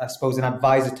I suppose an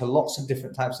advisor to lots of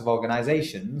different types of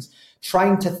organizations,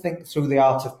 trying to think through the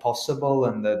art of possible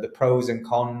and the pros and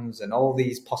cons and all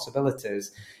these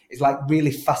possibilities is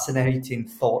really fascinating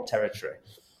thought territory.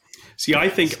 See,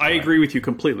 I agree with you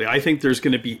completely. I think there's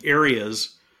going to be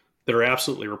areas that are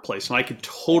absolutely replaced. And I could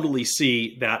totally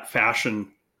see that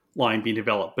fashion line being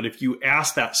developed. But if you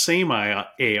ask that same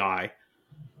AI,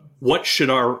 what should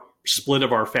our split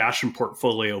of our fashion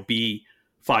portfolio be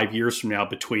 5 years from now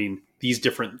between these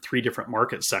three different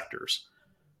market sectors?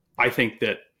 I think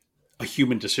that a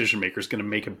human decision maker is going to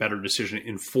make a better decision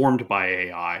informed by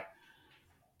AI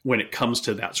when it comes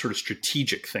to that sort of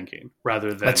strategic thinking,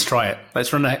 rather than... Let's try it.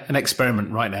 Let's run an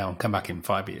experiment right now and come back in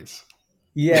 5 years.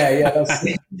 Yeah.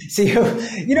 See,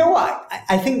 you know what?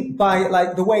 I think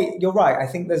by the way, you're right. I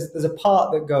think there's a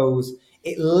part that goes,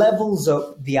 it levels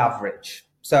up the average.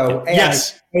 So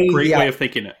yes, great way of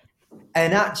thinking it.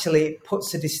 And actually, it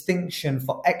puts a distinction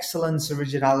for excellence,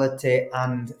 originality,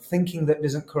 and thinking that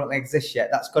doesn't currently exist yet.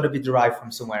 That's got to be derived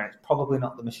from somewhere. And it's probably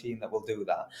not the machine that will do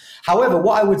that. However,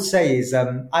 what I would say is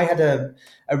I had a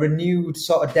renewed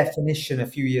sort of definition a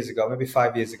few years ago, maybe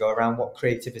 5 years ago, around what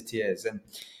creativity is. And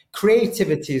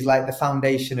creativity is like the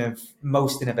foundation of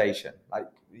most innovation. Like,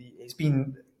 it's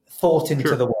been thought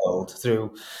into the world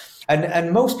through...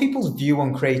 And most people's view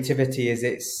on creativity is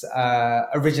its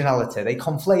originality. They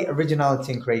conflate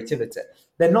originality and creativity.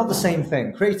 They're not the same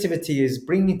thing. Creativity is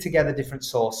bringing together different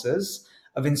sources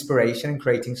of inspiration and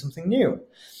creating something new.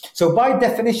 So by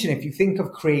definition, if you think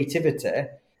of creativity,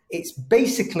 it's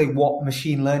basically what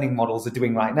machine learning models are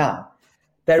doing right now.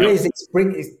 It's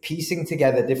piecing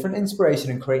together different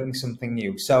inspiration and creating something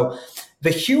new. So the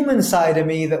human side of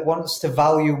me that wants to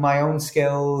value my own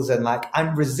skills and like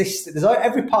I'm resistant. There's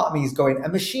every part of me is going, a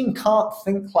machine can't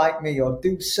think like me or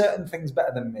do certain things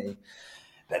better than me.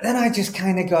 But then I just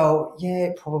kind of go, yeah,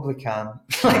 it probably can.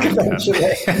 Like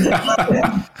eventually.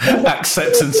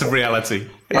 Acceptance of reality.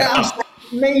 Yeah,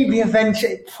 maybe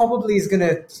eventually it probably is going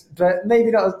to, but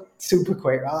maybe not super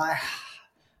quick.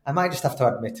 I might just have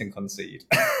to admit and concede.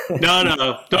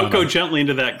 No. Don't go gently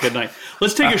into that. Good night.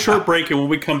 Let's take a short break, and when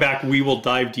we come back, we will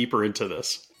dive deeper into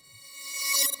this.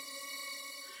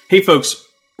 Hey, folks,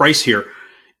 Bryce here.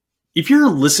 If you're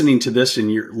listening to this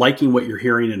and you're liking what you're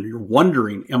hearing and you're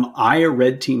wondering, am I a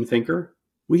red team thinker?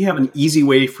 We have an easy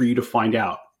way for you to find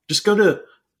out. Just go to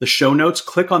the show notes,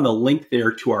 click on the link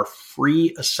there to our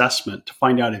free assessment to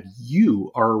find out if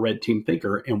you are a red team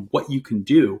thinker and what you can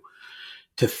do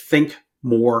to think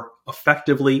more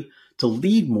effectively, to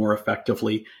lead more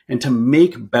effectively, and to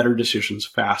make better decisions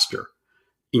faster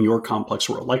in your complex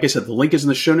world. Like I said, the link is in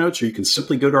the show notes, or you can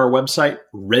simply go to our website,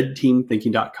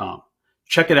 redteamthinking.com.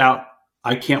 Check it out.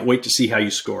 I can't wait to see how you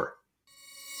score.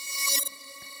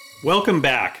 Welcome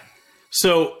back.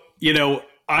 So,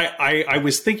 I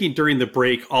was thinking during the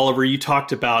break, Oliver, you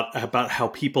talked about how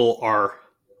people are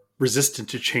resistant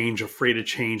to change, afraid of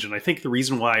change. And I think the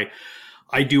reason why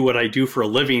I do what I do for a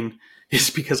living is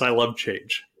because I love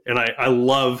change. And I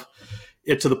love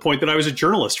it to the point that I was a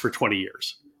journalist for 20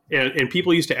 years. And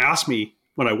people used to ask me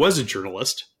when I was a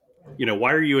journalist,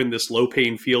 why are you in this low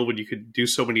paying field when you could do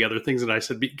so many other things? And I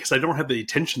said, because I don't have the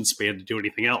attention span to do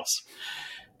anything else.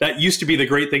 That used to be the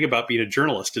great thing about being a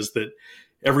journalist, is that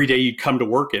every day you'd come to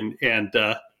work and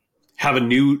have a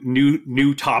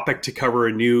new topic to cover,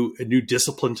 a new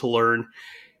discipline to learn.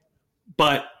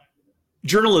 But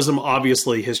journalism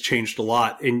obviously has changed a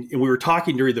lot. And we were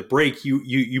talking during the break,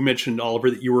 you mentioned,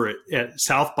 Oliver, that you were at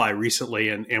South by recently,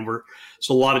 and there's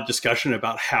a lot of discussion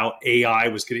about how AI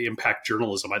was going to impact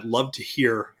journalism. I'd love to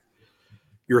hear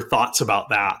your thoughts about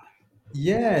that.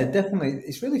 Yeah, definitely.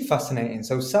 It's really fascinating.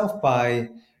 So South by,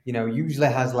 usually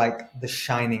has like the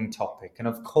shining topic. And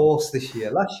of course,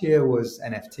 last year was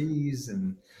NFTs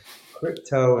and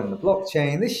crypto and the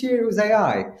blockchain. This year it was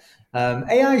AI.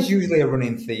 AI is usually a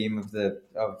running theme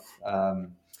of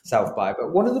South by,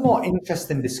 but one of the more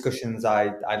interesting discussions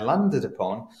I landed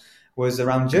upon was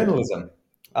around journalism.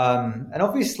 And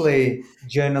obviously,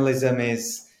 journalism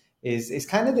is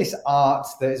kind of this art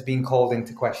that has been called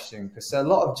into question, because a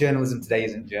lot of journalism today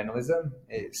isn't journalism.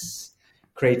 It's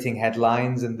creating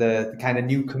headlines and the kind of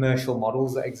new commercial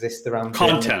models that exist around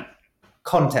content.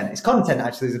 Content. It's content,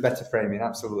 actually, is a better framing.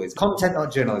 Absolutely. It's content,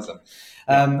 not journalism.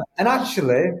 And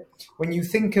actually, when you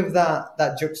think of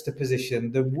that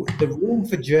juxtaposition, the room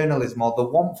for journalism, or the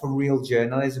want for real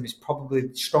journalism, is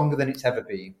probably stronger than it's ever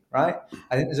been, right?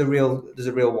 I think there's a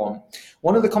real want.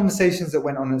 One of the conversations that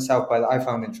went on at South by that I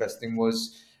found interesting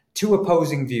was two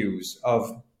opposing views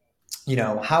of,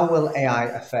 how will AI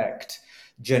affect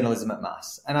journalism at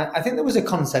mass? And I think there was a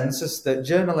consensus that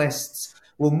journalists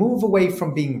will move away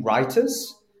from being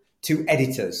writers to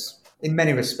editors in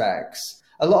many respects.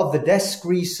 A lot of the desk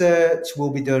research will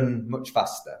be done much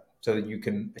faster, so that you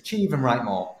can achieve and write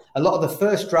more. A lot of the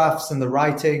first drafts and the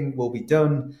writing will be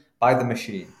done by the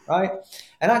machine, right?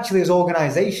 And actually, as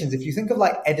organizations, if you think of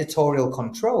like editorial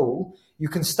control, you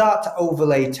can start to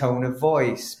overlay tone of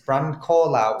voice, brand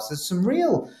call outs. There's some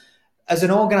real, as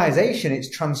an organization, it's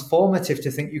transformative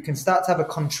to think you can start to have a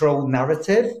controlled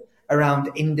narrative around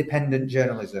independent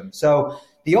journalism. So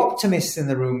the optimists in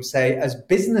the room say, as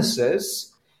businesses,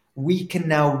 we can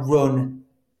now run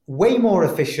way more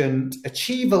efficient,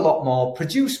 achieve a lot more,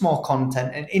 produce more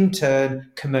content, and in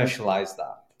turn, commercialize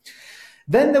that.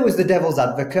 Then there was the devil's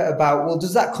advocate about, well,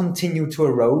 does that continue to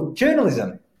erode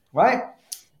journalism, right?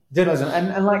 Journalism.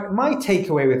 And like my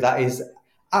takeaway with that is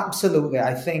absolutely,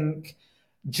 I think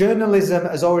journalism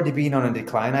has already been on a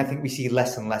decline. I think we see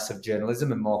less and less of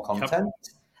journalism and more content.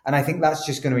 Yep. And I think that's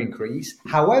just going to increase.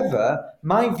 However,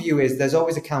 my view is there's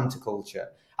always a counterculture.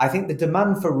 I think the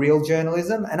demand for real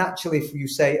journalism, and actually, if you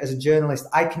say as a journalist,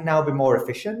 I can now be more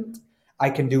efficient. I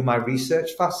can do my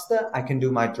research faster. I can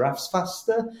do my drafts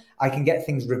faster. I can get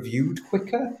things reviewed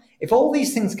quicker. If all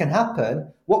these things can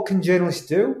happen, what can journalists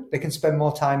do? They can spend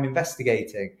more time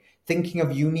investigating, thinking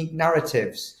of unique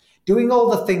narratives, doing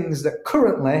all the things that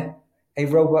currently a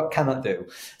robot cannot do.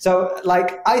 So,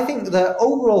 I think the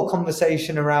overall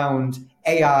conversation around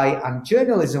AI and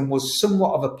journalism was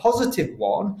somewhat of a positive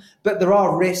one, but there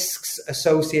are risks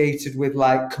associated with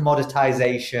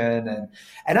commoditization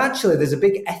and actually there's a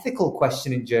big ethical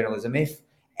question in journalism. If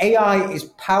AI is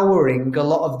powering a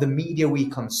lot of the media we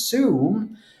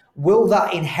consume, will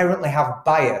that inherently have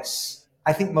bias?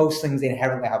 I think most things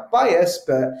inherently have bias,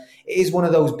 but it is one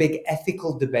of those big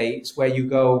ethical debates where you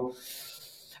go,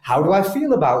 how do I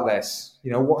feel about this?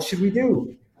 What should we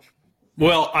do?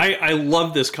 Well, I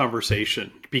love this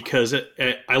conversation because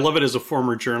I love it as a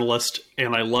former journalist,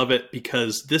 and I love it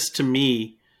because this, to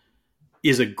me,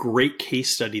 is a great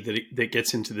case study that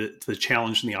gets into the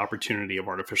challenge and the opportunity of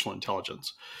artificial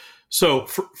intelligence. So,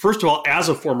 first of all, as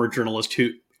a former journalist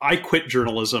I quit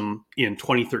journalism in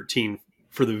 2013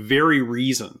 for the very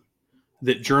reason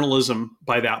that journalism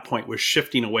by that point was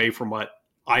shifting away from what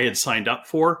I had signed up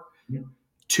for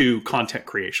to content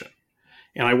creation.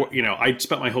 And I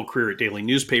spent my whole career at daily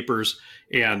newspapers,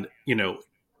 and,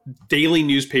 daily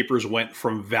newspapers went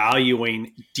from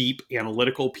valuing deep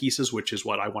analytical pieces, which is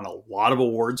what I won a lot of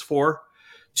awards for,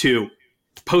 to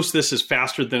post this as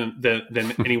faster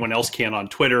than anyone else can on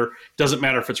Twitter. Doesn't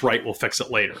matter if it's right, we'll fix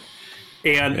it later.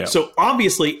 And so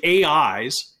obviously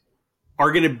AIs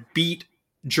are going to beat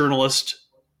journalists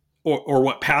or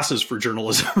what passes for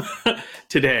journalism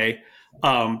today.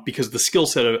 Because the skill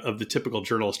set of the typical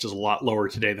journalist is a lot lower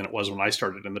today than it was when I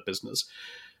started in the business.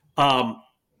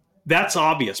 That's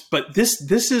obvious. But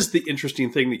this is the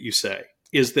interesting thing that you say,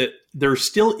 is that there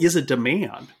still is a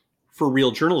demand for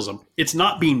real journalism. It's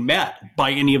not being met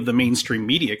by any of the mainstream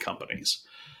media companies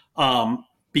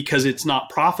because it's not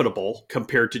profitable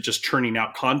compared to just churning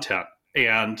out content.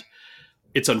 And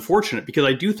it's unfortunate because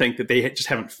I do think that they just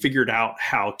haven't figured out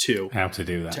how to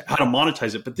do that, how to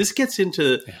monetize it. But this gets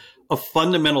into a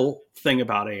fundamental thing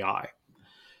about AI.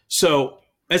 So,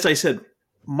 as I said,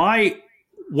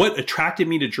 what attracted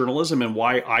me to journalism and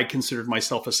why I considered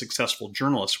myself a successful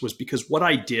journalist was because what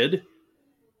I did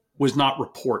was not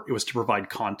report, it was to provide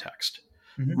context.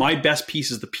 Mm-hmm. My best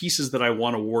pieces, the pieces that I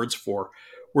won awards for,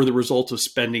 were the result of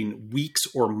spending weeks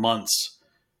or months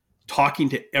talking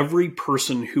to every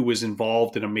person who was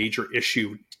involved in a major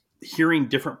issue, hearing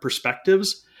different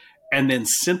perspectives, and then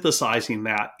synthesizing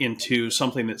that into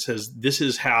something that says, this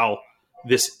is how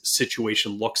this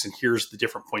situation looks, and here's the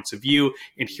different points of view,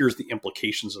 and here's the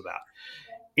implications of that.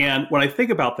 And when I think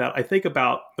about that, I think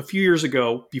about a few years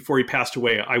ago, before he passed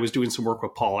away, I was doing some work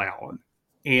with Paul Allen.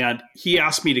 And he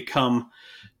asked me to come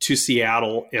to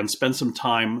Seattle and spend some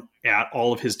time at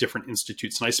all of his different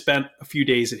institutes. And I spent a few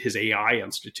days at his AI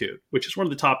Institute, which is one of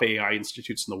the top AI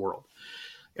institutes in the world.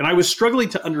 And I was struggling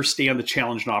to understand the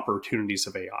challenge and opportunities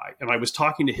of AI. And I was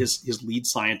talking to his lead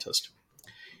scientist.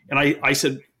 And I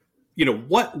said,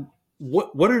 what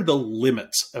are the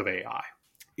limits of AI?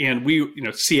 And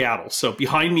Seattle. So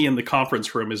behind me in the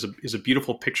conference room is a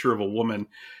beautiful picture of a woman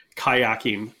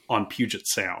kayaking on Puget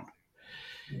Sound.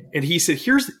 And he said,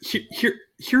 here's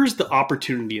the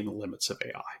opportunity and the limits of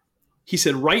AI. He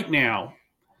said, right now,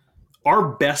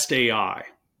 our best AI,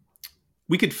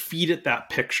 we could feed it that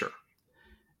picture,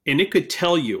 and it could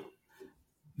tell you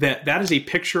that is a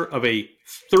picture of a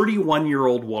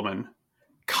 31-year-old woman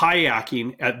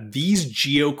kayaking at these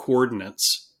geo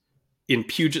coordinates in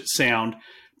Puget Sound,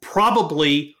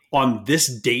 probably on this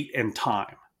date and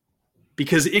time,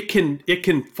 because it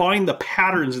can find the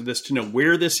patterns of this to know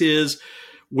where this is,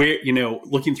 where,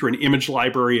 looking through an image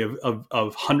library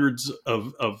of hundreds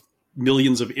of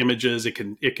millions of images. It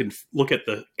can look at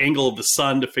the angle of the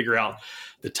sun to figure out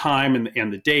the time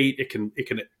and the date. It can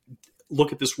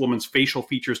look at this woman's facial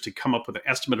features to come up with an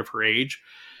estimate of her age.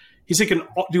 He said, it can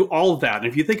do all of that. And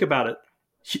if you think about it,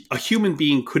 a human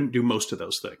being couldn't do most of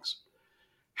those things.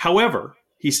 However,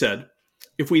 he said,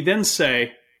 if we then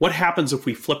say, what happens if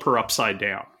we flip her upside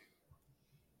down?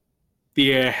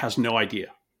 The AI has no idea.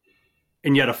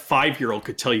 And yet a 5-year-old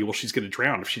could tell you, well, she's going to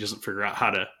drown if she doesn't figure out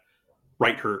how to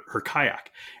right her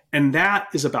kayak. And that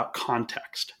is about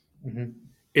context. Mm-hmm.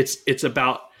 It's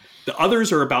about, the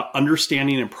others are about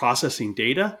understanding and processing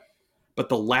data, but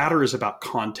the latter is about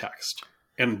context.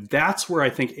 And that's where I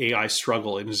think AI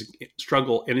struggle and is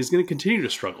going to continue to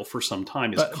struggle for some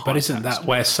time. But isn't that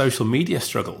where social media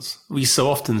struggles? We so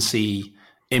often see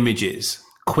images,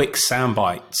 quick sound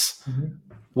bites,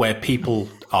 where people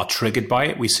are triggered by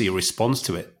it. We see a response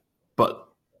to it, but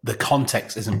the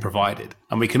context isn't provided.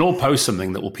 And we can all post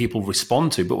something that will people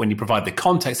respond to, but when you provide the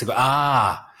context, they go,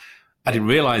 I didn't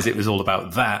realize it was all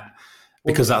about that.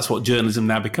 Because that's what journalism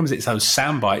now becomes. It's those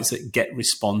sound bites that get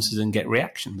responses and get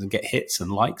reactions and get hits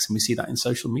and likes. And we see that in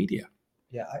social media.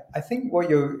 Yeah, I think what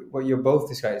you're both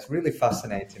describing is really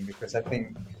fascinating, because I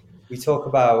think we talk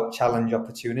about challenge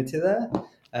opportunity there.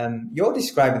 You're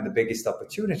describing the biggest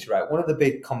opportunity, right? One of the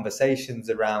big conversations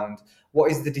around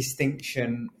what is the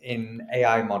distinction in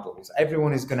AI models.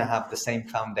 Everyone is going to have the same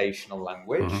foundational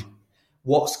language.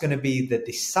 What's going to be the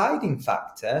deciding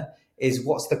factor is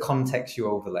what's the context you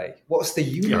overlay? What's the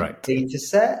unique data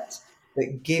set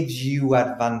that gives you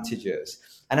advantages?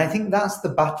 And I think that's the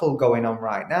battle going on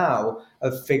right now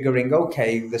of figuring,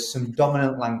 okay, there's some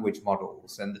dominant language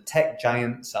models and the tech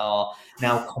giants are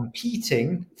now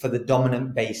competing for the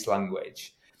dominant base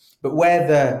language. But where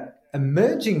the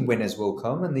emerging winners will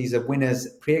come, and these are winners,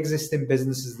 pre-existing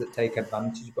businesses that take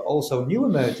advantage, but also new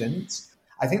emergents,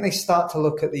 I think they start to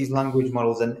look at these language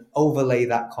models and overlay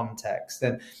that context.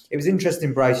 And it was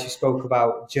interesting, Bryce, you spoke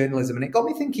about journalism, and it got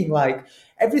me thinking, like,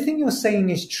 everything you're saying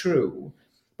is true,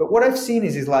 but what I've seen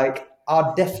is like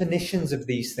our definitions of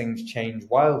these things change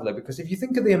wildly. Because if you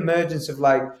think of the emergence of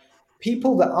like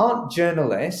people that aren't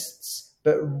journalists,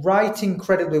 but write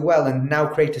incredibly well and now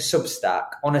create a Substack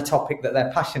on a topic that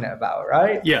they're passionate about,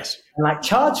 right? Yes. And like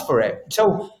charge for it.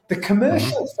 So the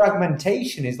commercial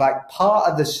fragmentation is like part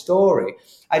of the story.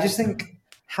 I just think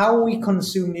how we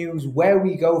consume news, where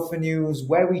we go for news,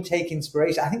 where we take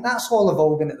inspiration, I think that's all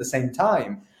evolving at the same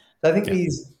time. So I think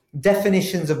these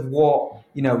definitions of what,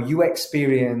 you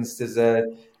experienced as a,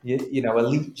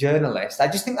 elite journalist, I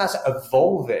just think that's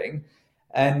evolving.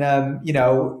 And,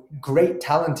 great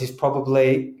talent is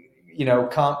probably,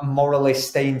 can't morally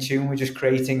stay in tune with just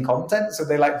creating content. So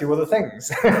they like do other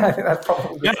things. I think that's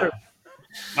probably true.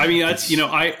 I mean, that's,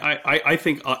 I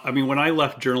think, when I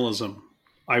left journalism,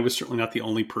 I was certainly not the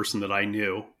only person that I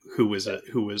knew who was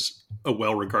a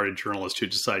well-regarded journalist who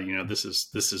decided, this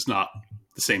is not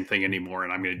the same thing anymore.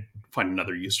 And I'm going to find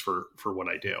another use for what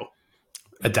I do.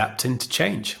 Adapting to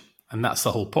change. And that's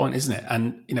the whole point, isn't it?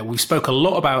 And, we spoke a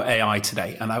lot about AI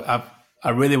today, and I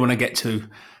really want to get to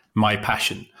my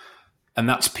passion, and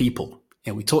that's people.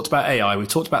 We talked about AI, we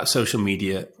talked about social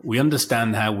media. We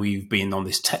understand how we've been on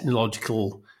this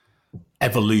technological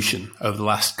evolution over the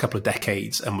last couple of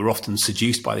decades, and we're often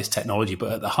seduced by this technology.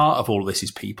 But at the heart of all of this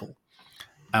is people.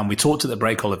 And we talked at the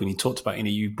break, Oliver, and you talked about,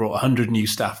 you brought 100 new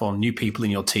staff on, new people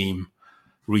in your team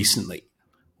recently.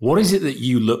 What is it that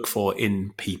you look for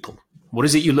in people? What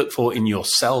is it you look for in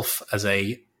yourself as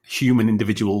a human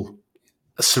individual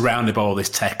surrounded by all this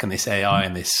tech and this AI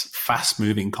and this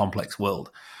fast-moving, complex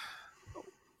world?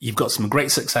 You've got some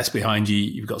great success behind you.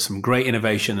 You've got some great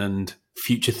innovation and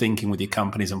future thinking with your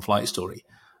companies and Flight Story.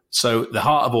 So the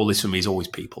heart of all this for me is always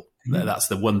people. That's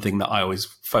the one thing that I always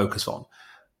focus on.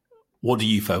 What do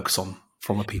you focus on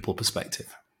from a people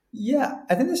perspective? Yeah,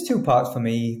 I think there's two parts for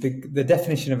me. The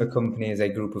definition of a company is a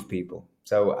group of people.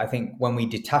 So I think when we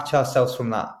detach ourselves from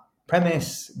that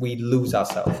premise, we lose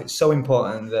ourselves. It's so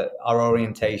important that our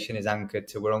orientation is anchored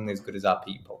to we're only as good as our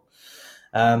people.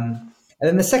 And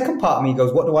then the second part of me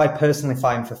goes, what do I personally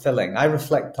find fulfilling? I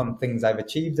reflect on things I've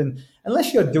achieved. And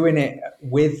unless you're doing it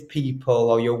with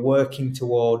people or you're working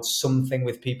towards something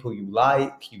with people you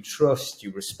like, you trust,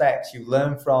 you respect, you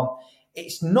learn from,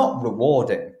 it's not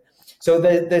rewarding. So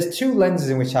there's two lenses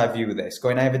in which I view this.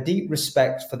 I have a deep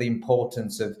respect for the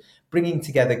importance of bringing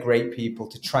together great people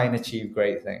to try and achieve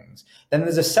great things. Then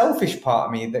there's a selfish part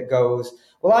of me that goes,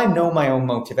 well, I know my own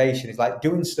motivation is like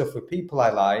doing stuff with people I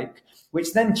like,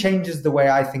 which then changes the way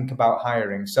I think about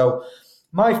hiring. So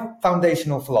my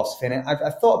foundational philosophy, and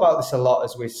I've thought about this a lot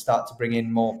as we start to bring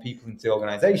in more people into the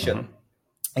organization,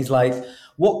 is like,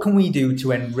 what can we do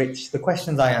to enrich? The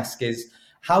questions I ask is,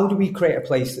 how do we create a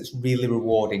place that's really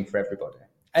rewarding for everybody?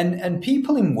 And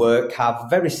people in work have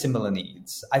very similar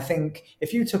needs. I think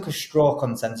if you took a straw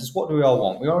consensus, what do we all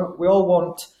want? We all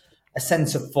want a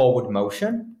sense of forward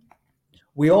motion.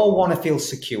 We all want to feel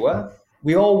secure.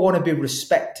 We all want to be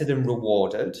respected and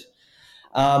rewarded.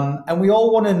 And we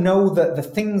all want to know that the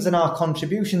things in our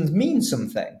contributions mean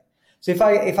something. So if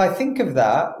I think of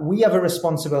that, we have a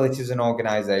responsibility as an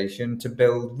organization to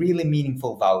build really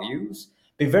meaningful values,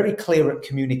 be very clear at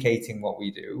communicating what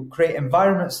we do, create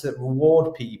environments that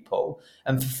reward people,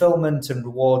 and fulfillment and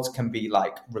rewards can be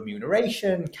like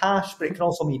remuneration, cash, but it can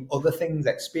also mean other things,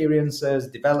 experiences,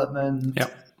 development,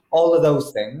 all of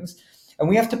those things. And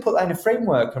we have to put that in a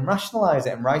framework and rationalize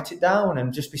it and write it down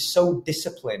and just be so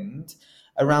disciplined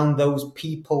around those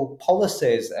people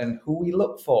policies and who we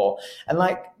look for. And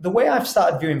like the way I've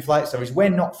started viewing Flight Stories, we're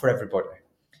not for everybody.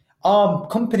 Our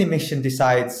company mission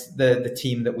decides the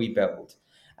team that we build.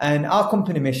 And our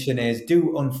company mission is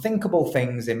do unthinkable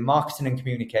things in marketing and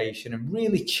communication and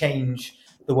really change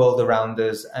the world around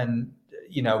us and,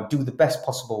 do the best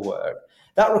possible work.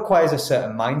 That requires a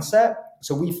certain mindset.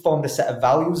 So we formed a set of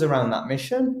values around that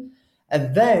mission.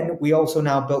 And then we also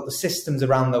now built the systems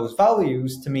around those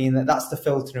values to mean that that's the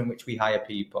filter in which we hire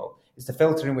people. It's the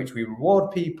filter in which we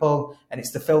reward people, and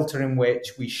it's the filter in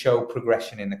which we show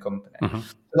progression in the company. Mm-hmm.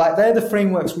 Like they're the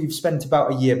frameworks we've spent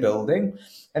about a year building.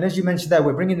 And as you mentioned there,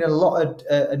 we're bringing in a lot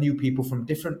of new people from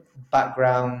different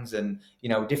backgrounds and,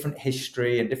 different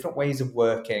history and different ways of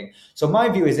working. So my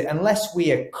view is that unless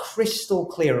we are crystal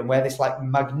clear and we're this like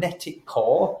magnetic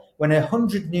core, when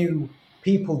 100 new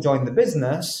people join the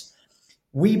business,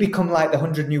 we become like the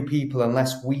 100 new people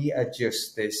unless we are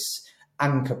just this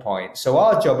anchor point. So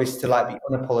our job is to like be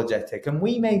unapologetic. And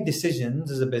we made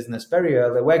decisions as a business very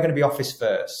early. We're going to be office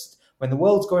first. When the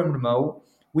world's going remote,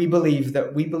 we believe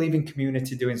in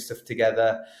community doing stuff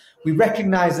together. We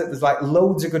recognize that there's like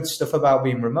loads of good stuff about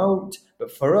being remote,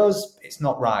 but for us, it's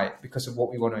not right because of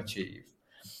what we want to achieve.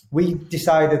 We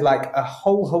decided like a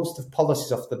whole host of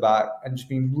policies off the bat and just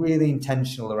being really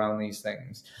intentional around these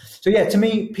things. So yeah, to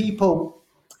me, people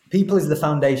is the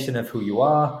foundation of who you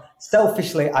are.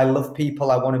 Selfishly, I love people.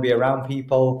 I want to be around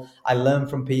people. I learn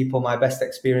from people. My best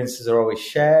experiences are always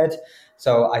shared.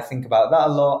 So I think about that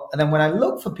a lot. And then when I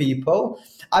look for people,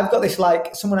 I've got this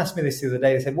like, someone asked me this the other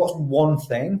day. They said, what's one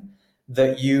thing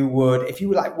that you would, if you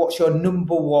were like, what's your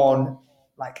number one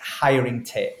like hiring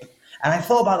tip? And I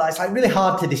thought about that. It's like really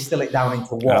hard to distill it down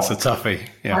into one. That's a toughie.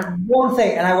 Yeah. Like one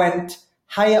thing. And I went,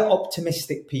 hire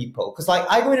optimistic people. Because like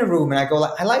I go in a room and I go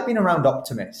like, I like being around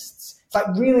optimists. It's like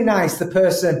really nice, the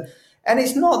person. And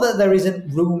it's not that there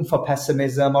isn't room for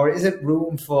pessimism or it isn't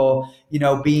room for,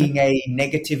 being a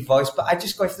negative voice. But I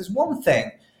just go, if there's one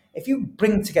thing, if you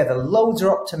bring together loads of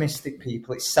optimistic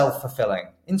people, it's self-fulfilling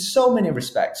in so many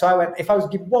respects. So I went, if I was to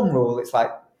give one rule, it's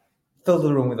like, fill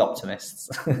the room with optimists.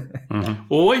 Mm-hmm.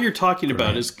 Well, what you're talking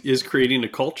about is creating a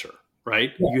culture,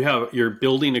 right? Yeah. You're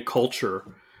building a culture.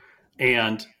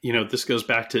 And, this goes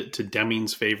back to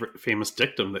Deming's famous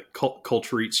dictum that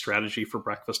culture eats strategy for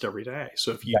breakfast every day.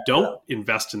 So if you don't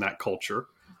invest in that culture,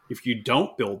 if you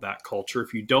don't build that culture,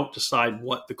 if you don't decide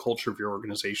what the culture of your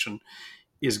organization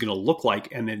is going to look like,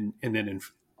 and then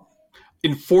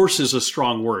enforce is a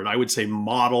strong word. I would say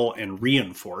model and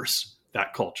reinforce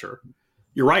that culture.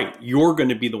 You're right. You're going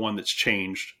to be the one that's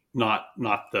changed, not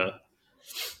the...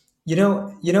 You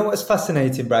know what's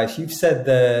fascinating, Bryce? You've said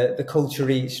the culture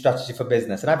eats strategy for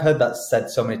business, and I've heard that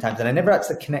said so many times, and I never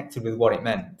actually connected with what it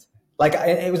meant. Like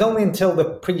it was only until the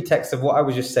pretext of what I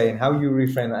was just saying, how you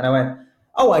reframe that, and I went,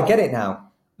 "Oh, I get it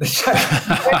now."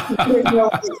 I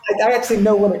actually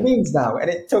know what it means now,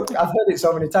 and I've heard it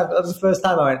so many times, but that was the first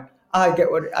time I went, I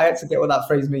actually get what that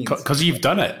phrase means. Because you've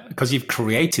done it, because you've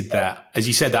created that, as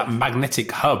you said, that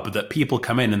magnetic hub that people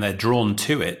come in and they're drawn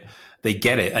to it. They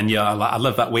get it. And I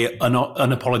love that we're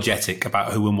unapologetic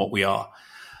about who and what we are.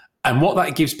 And what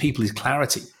that gives people is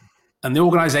clarity. And the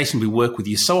organization we work with,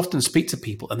 you so often speak to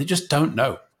people and they just don't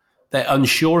know. They're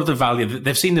unsure of the value.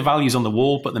 They've seen the values on the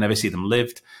wall, but they never see them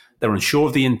lived. They're unsure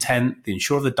of the intent, they're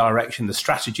unsure of the direction, the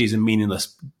strategies and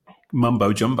meaningless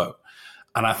mumbo jumbo.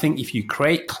 And I think if you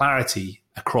create clarity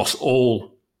across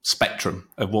all spectrum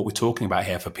of what we're talking about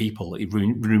here for people,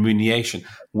 remuneration,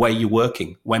 where you're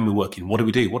working, when we're working, what do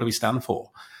we do, what do we stand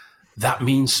for? That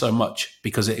means so much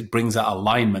because it brings that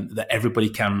alignment that everybody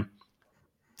can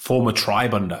form a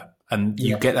tribe under, and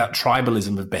you get that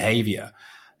tribalism of behavior.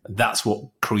 That's what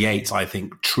creates, I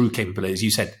think, true capabilities.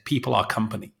 You said people are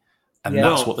company, and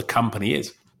that's what the company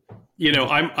is.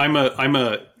 I'm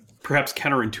a perhaps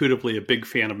counterintuitively a big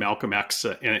fan of Malcolm X,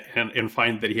 and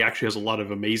find that he actually has a lot of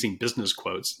amazing business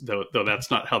quotes, though that's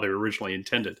not how they were originally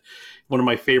intended. One of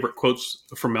my favorite quotes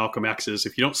from Malcolm X is,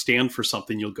 if you don't stand for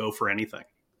something, you'll go for anything.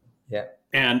 Yeah.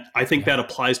 And I think that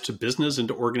applies to business and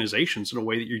to organizations in a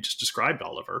way that you just described,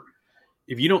 Oliver.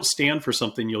 If you don't stand for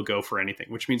something, you'll go for anything,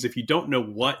 which means if you don't know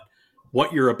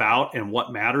what you're about and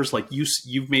what matters, like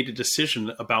you've made a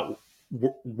decision about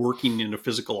working in a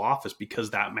physical office because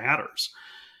that matters.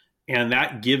 And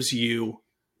that gives you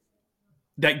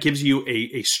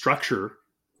a structure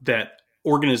that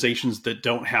organizations that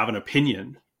don't have an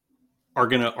opinion are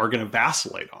gonna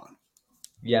vacillate on.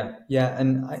 Yeah,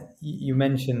 and you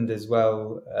mentioned as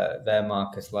well there,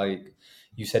 Marcus. Like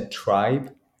you said,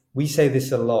 tribe. We say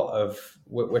this a lot.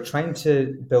 We're trying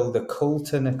to build a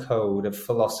cult and a code of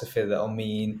philosophy that'll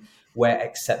mean we're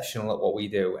exceptional at what we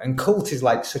do. And cult is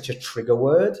like such a trigger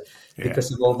word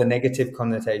because of all the negative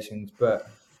connotations. But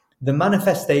the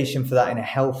manifestation for that in a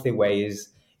healthy way is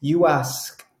you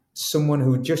ask someone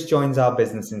who just joins our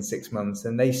business in 6 months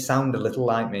and they sound a little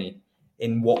like me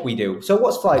in what we do. So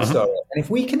what's Flight Story? And if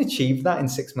we can achieve that in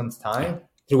 6 months' time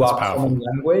through our common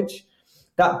language,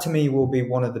 that to me will be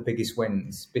one of the biggest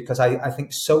wins, because I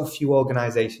think so few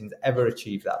organizations ever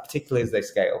achieve that, particularly as they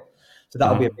scale. So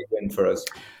that'll be a big win for us.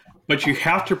 But you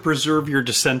have to preserve your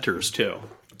dissenters too,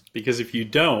 because if you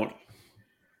don't,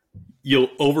 you'll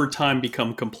over time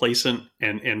become complacent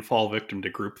and fall victim to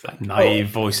groupthink. Naive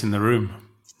voice in the room.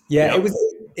 Yeah,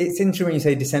 it's interesting when you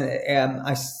say dissent.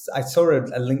 I saw a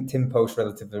LinkedIn post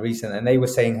relatively recent, and they were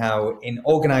saying how in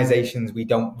organizations we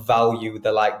don't value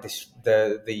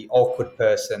the awkward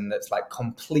person that's like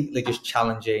completely just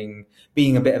challenging,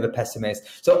 being a bit of a pessimist.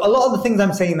 So a lot of the things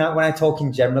I'm saying that when I talk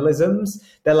in generalisms,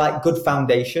 they're like good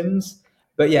foundations.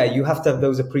 But yeah, you have to have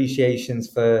those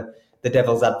appreciations for the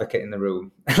devil's advocate in the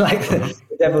room, like the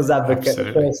devil's advocate,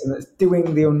 the person that's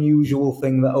doing the unusual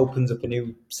thing that opens up a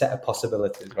new set of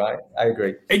possibilities, right? I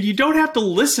agree. And you don't have to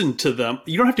listen to them.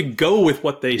 You don't have to go with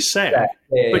what they say.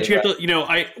 But you have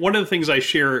to, one of the things I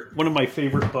share, one of my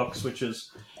favorite books, which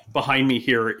is behind me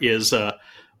here, is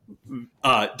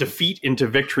Defeat into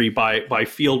Victory by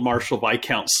Field Marshal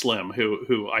Viscount Slim,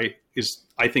 who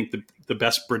I think the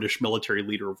best British military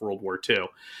leader of World War II.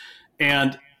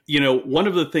 And one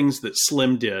of the things that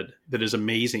Slim did that is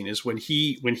amazing is when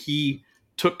he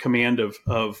took command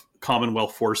of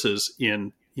Commonwealth forces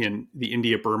in the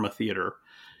India-Burma theater,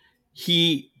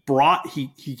 he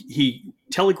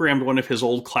telegrammed one of his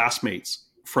old classmates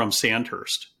from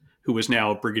Sandhurst, who was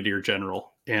now a brigadier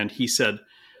general, and he said,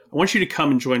 "I want you to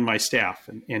come and join my staff."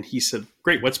 And he said,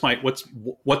 "Great, what's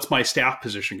my staff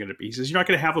position going to be?" He says, "You're not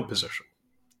going to have a position."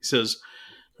 He says,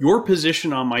 "Your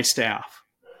position on my staff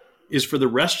is for the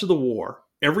rest of the war,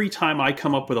 every time I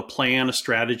come up with a plan, a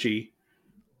strategy,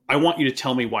 I want you to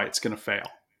tell me why it's going to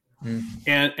fail."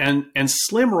 And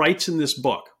Slim writes in this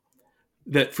book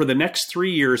that for the next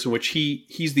 3 years, in which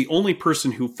he's the only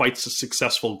person who fights a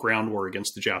successful ground war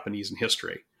against the Japanese in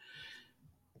history,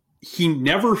 he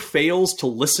never fails to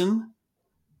listen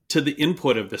to the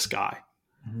input of this guy,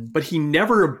 but he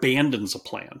never abandons a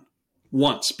plan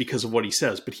once because of what he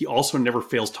says, but he also never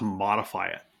fails to modify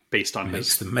it based on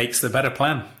makes the better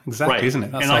plan. Exactly, right. Isn't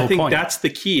it? That's and the whole I think point. That's the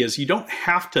key, is you don't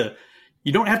have to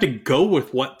go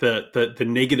with what the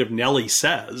negative Nelly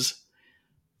says,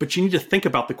 but you need to think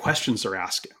about the questions they're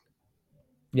asking.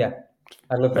 Yeah.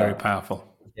 I love that. Very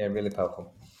powerful. Yeah, really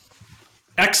powerful.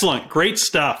 Excellent. Great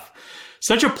stuff.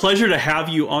 Such a pleasure to have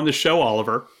you on the show,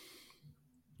 Oliver.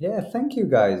 Yeah, thank you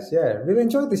guys. Yeah, really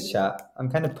enjoyed this chat.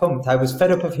 I'm kind of pumped. I was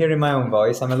fed up of hearing my own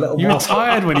voice. I'm a little You more... were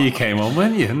tired when you came on,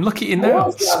 weren't you? And look at you now,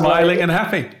 smiling and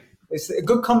happy. It's a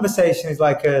good conversation is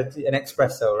like an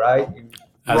espresso, right?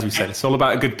 As we said, it's all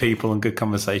about good people and good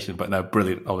conversation. But no,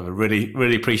 brilliant, Oliver. Really,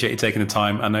 really appreciate you taking the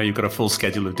time. I know you've got a full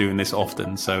schedule of doing this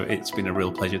often, so it's been a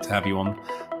real pleasure to have you on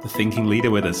The Thinking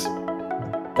Leader with us.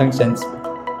 Thanks, gents.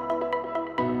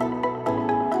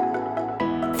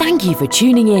 Thank you for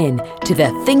tuning in to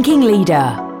The Thinking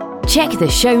Leader. Check the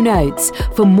show notes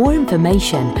for more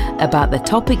information about the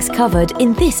topics covered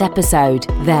in this episode.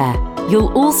 There,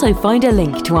 you'll also find a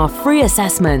link to our free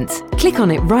assessment. Click on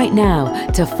it right now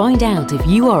to find out if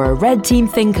you are a Red Team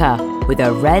thinker with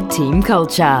a Red Team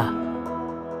culture.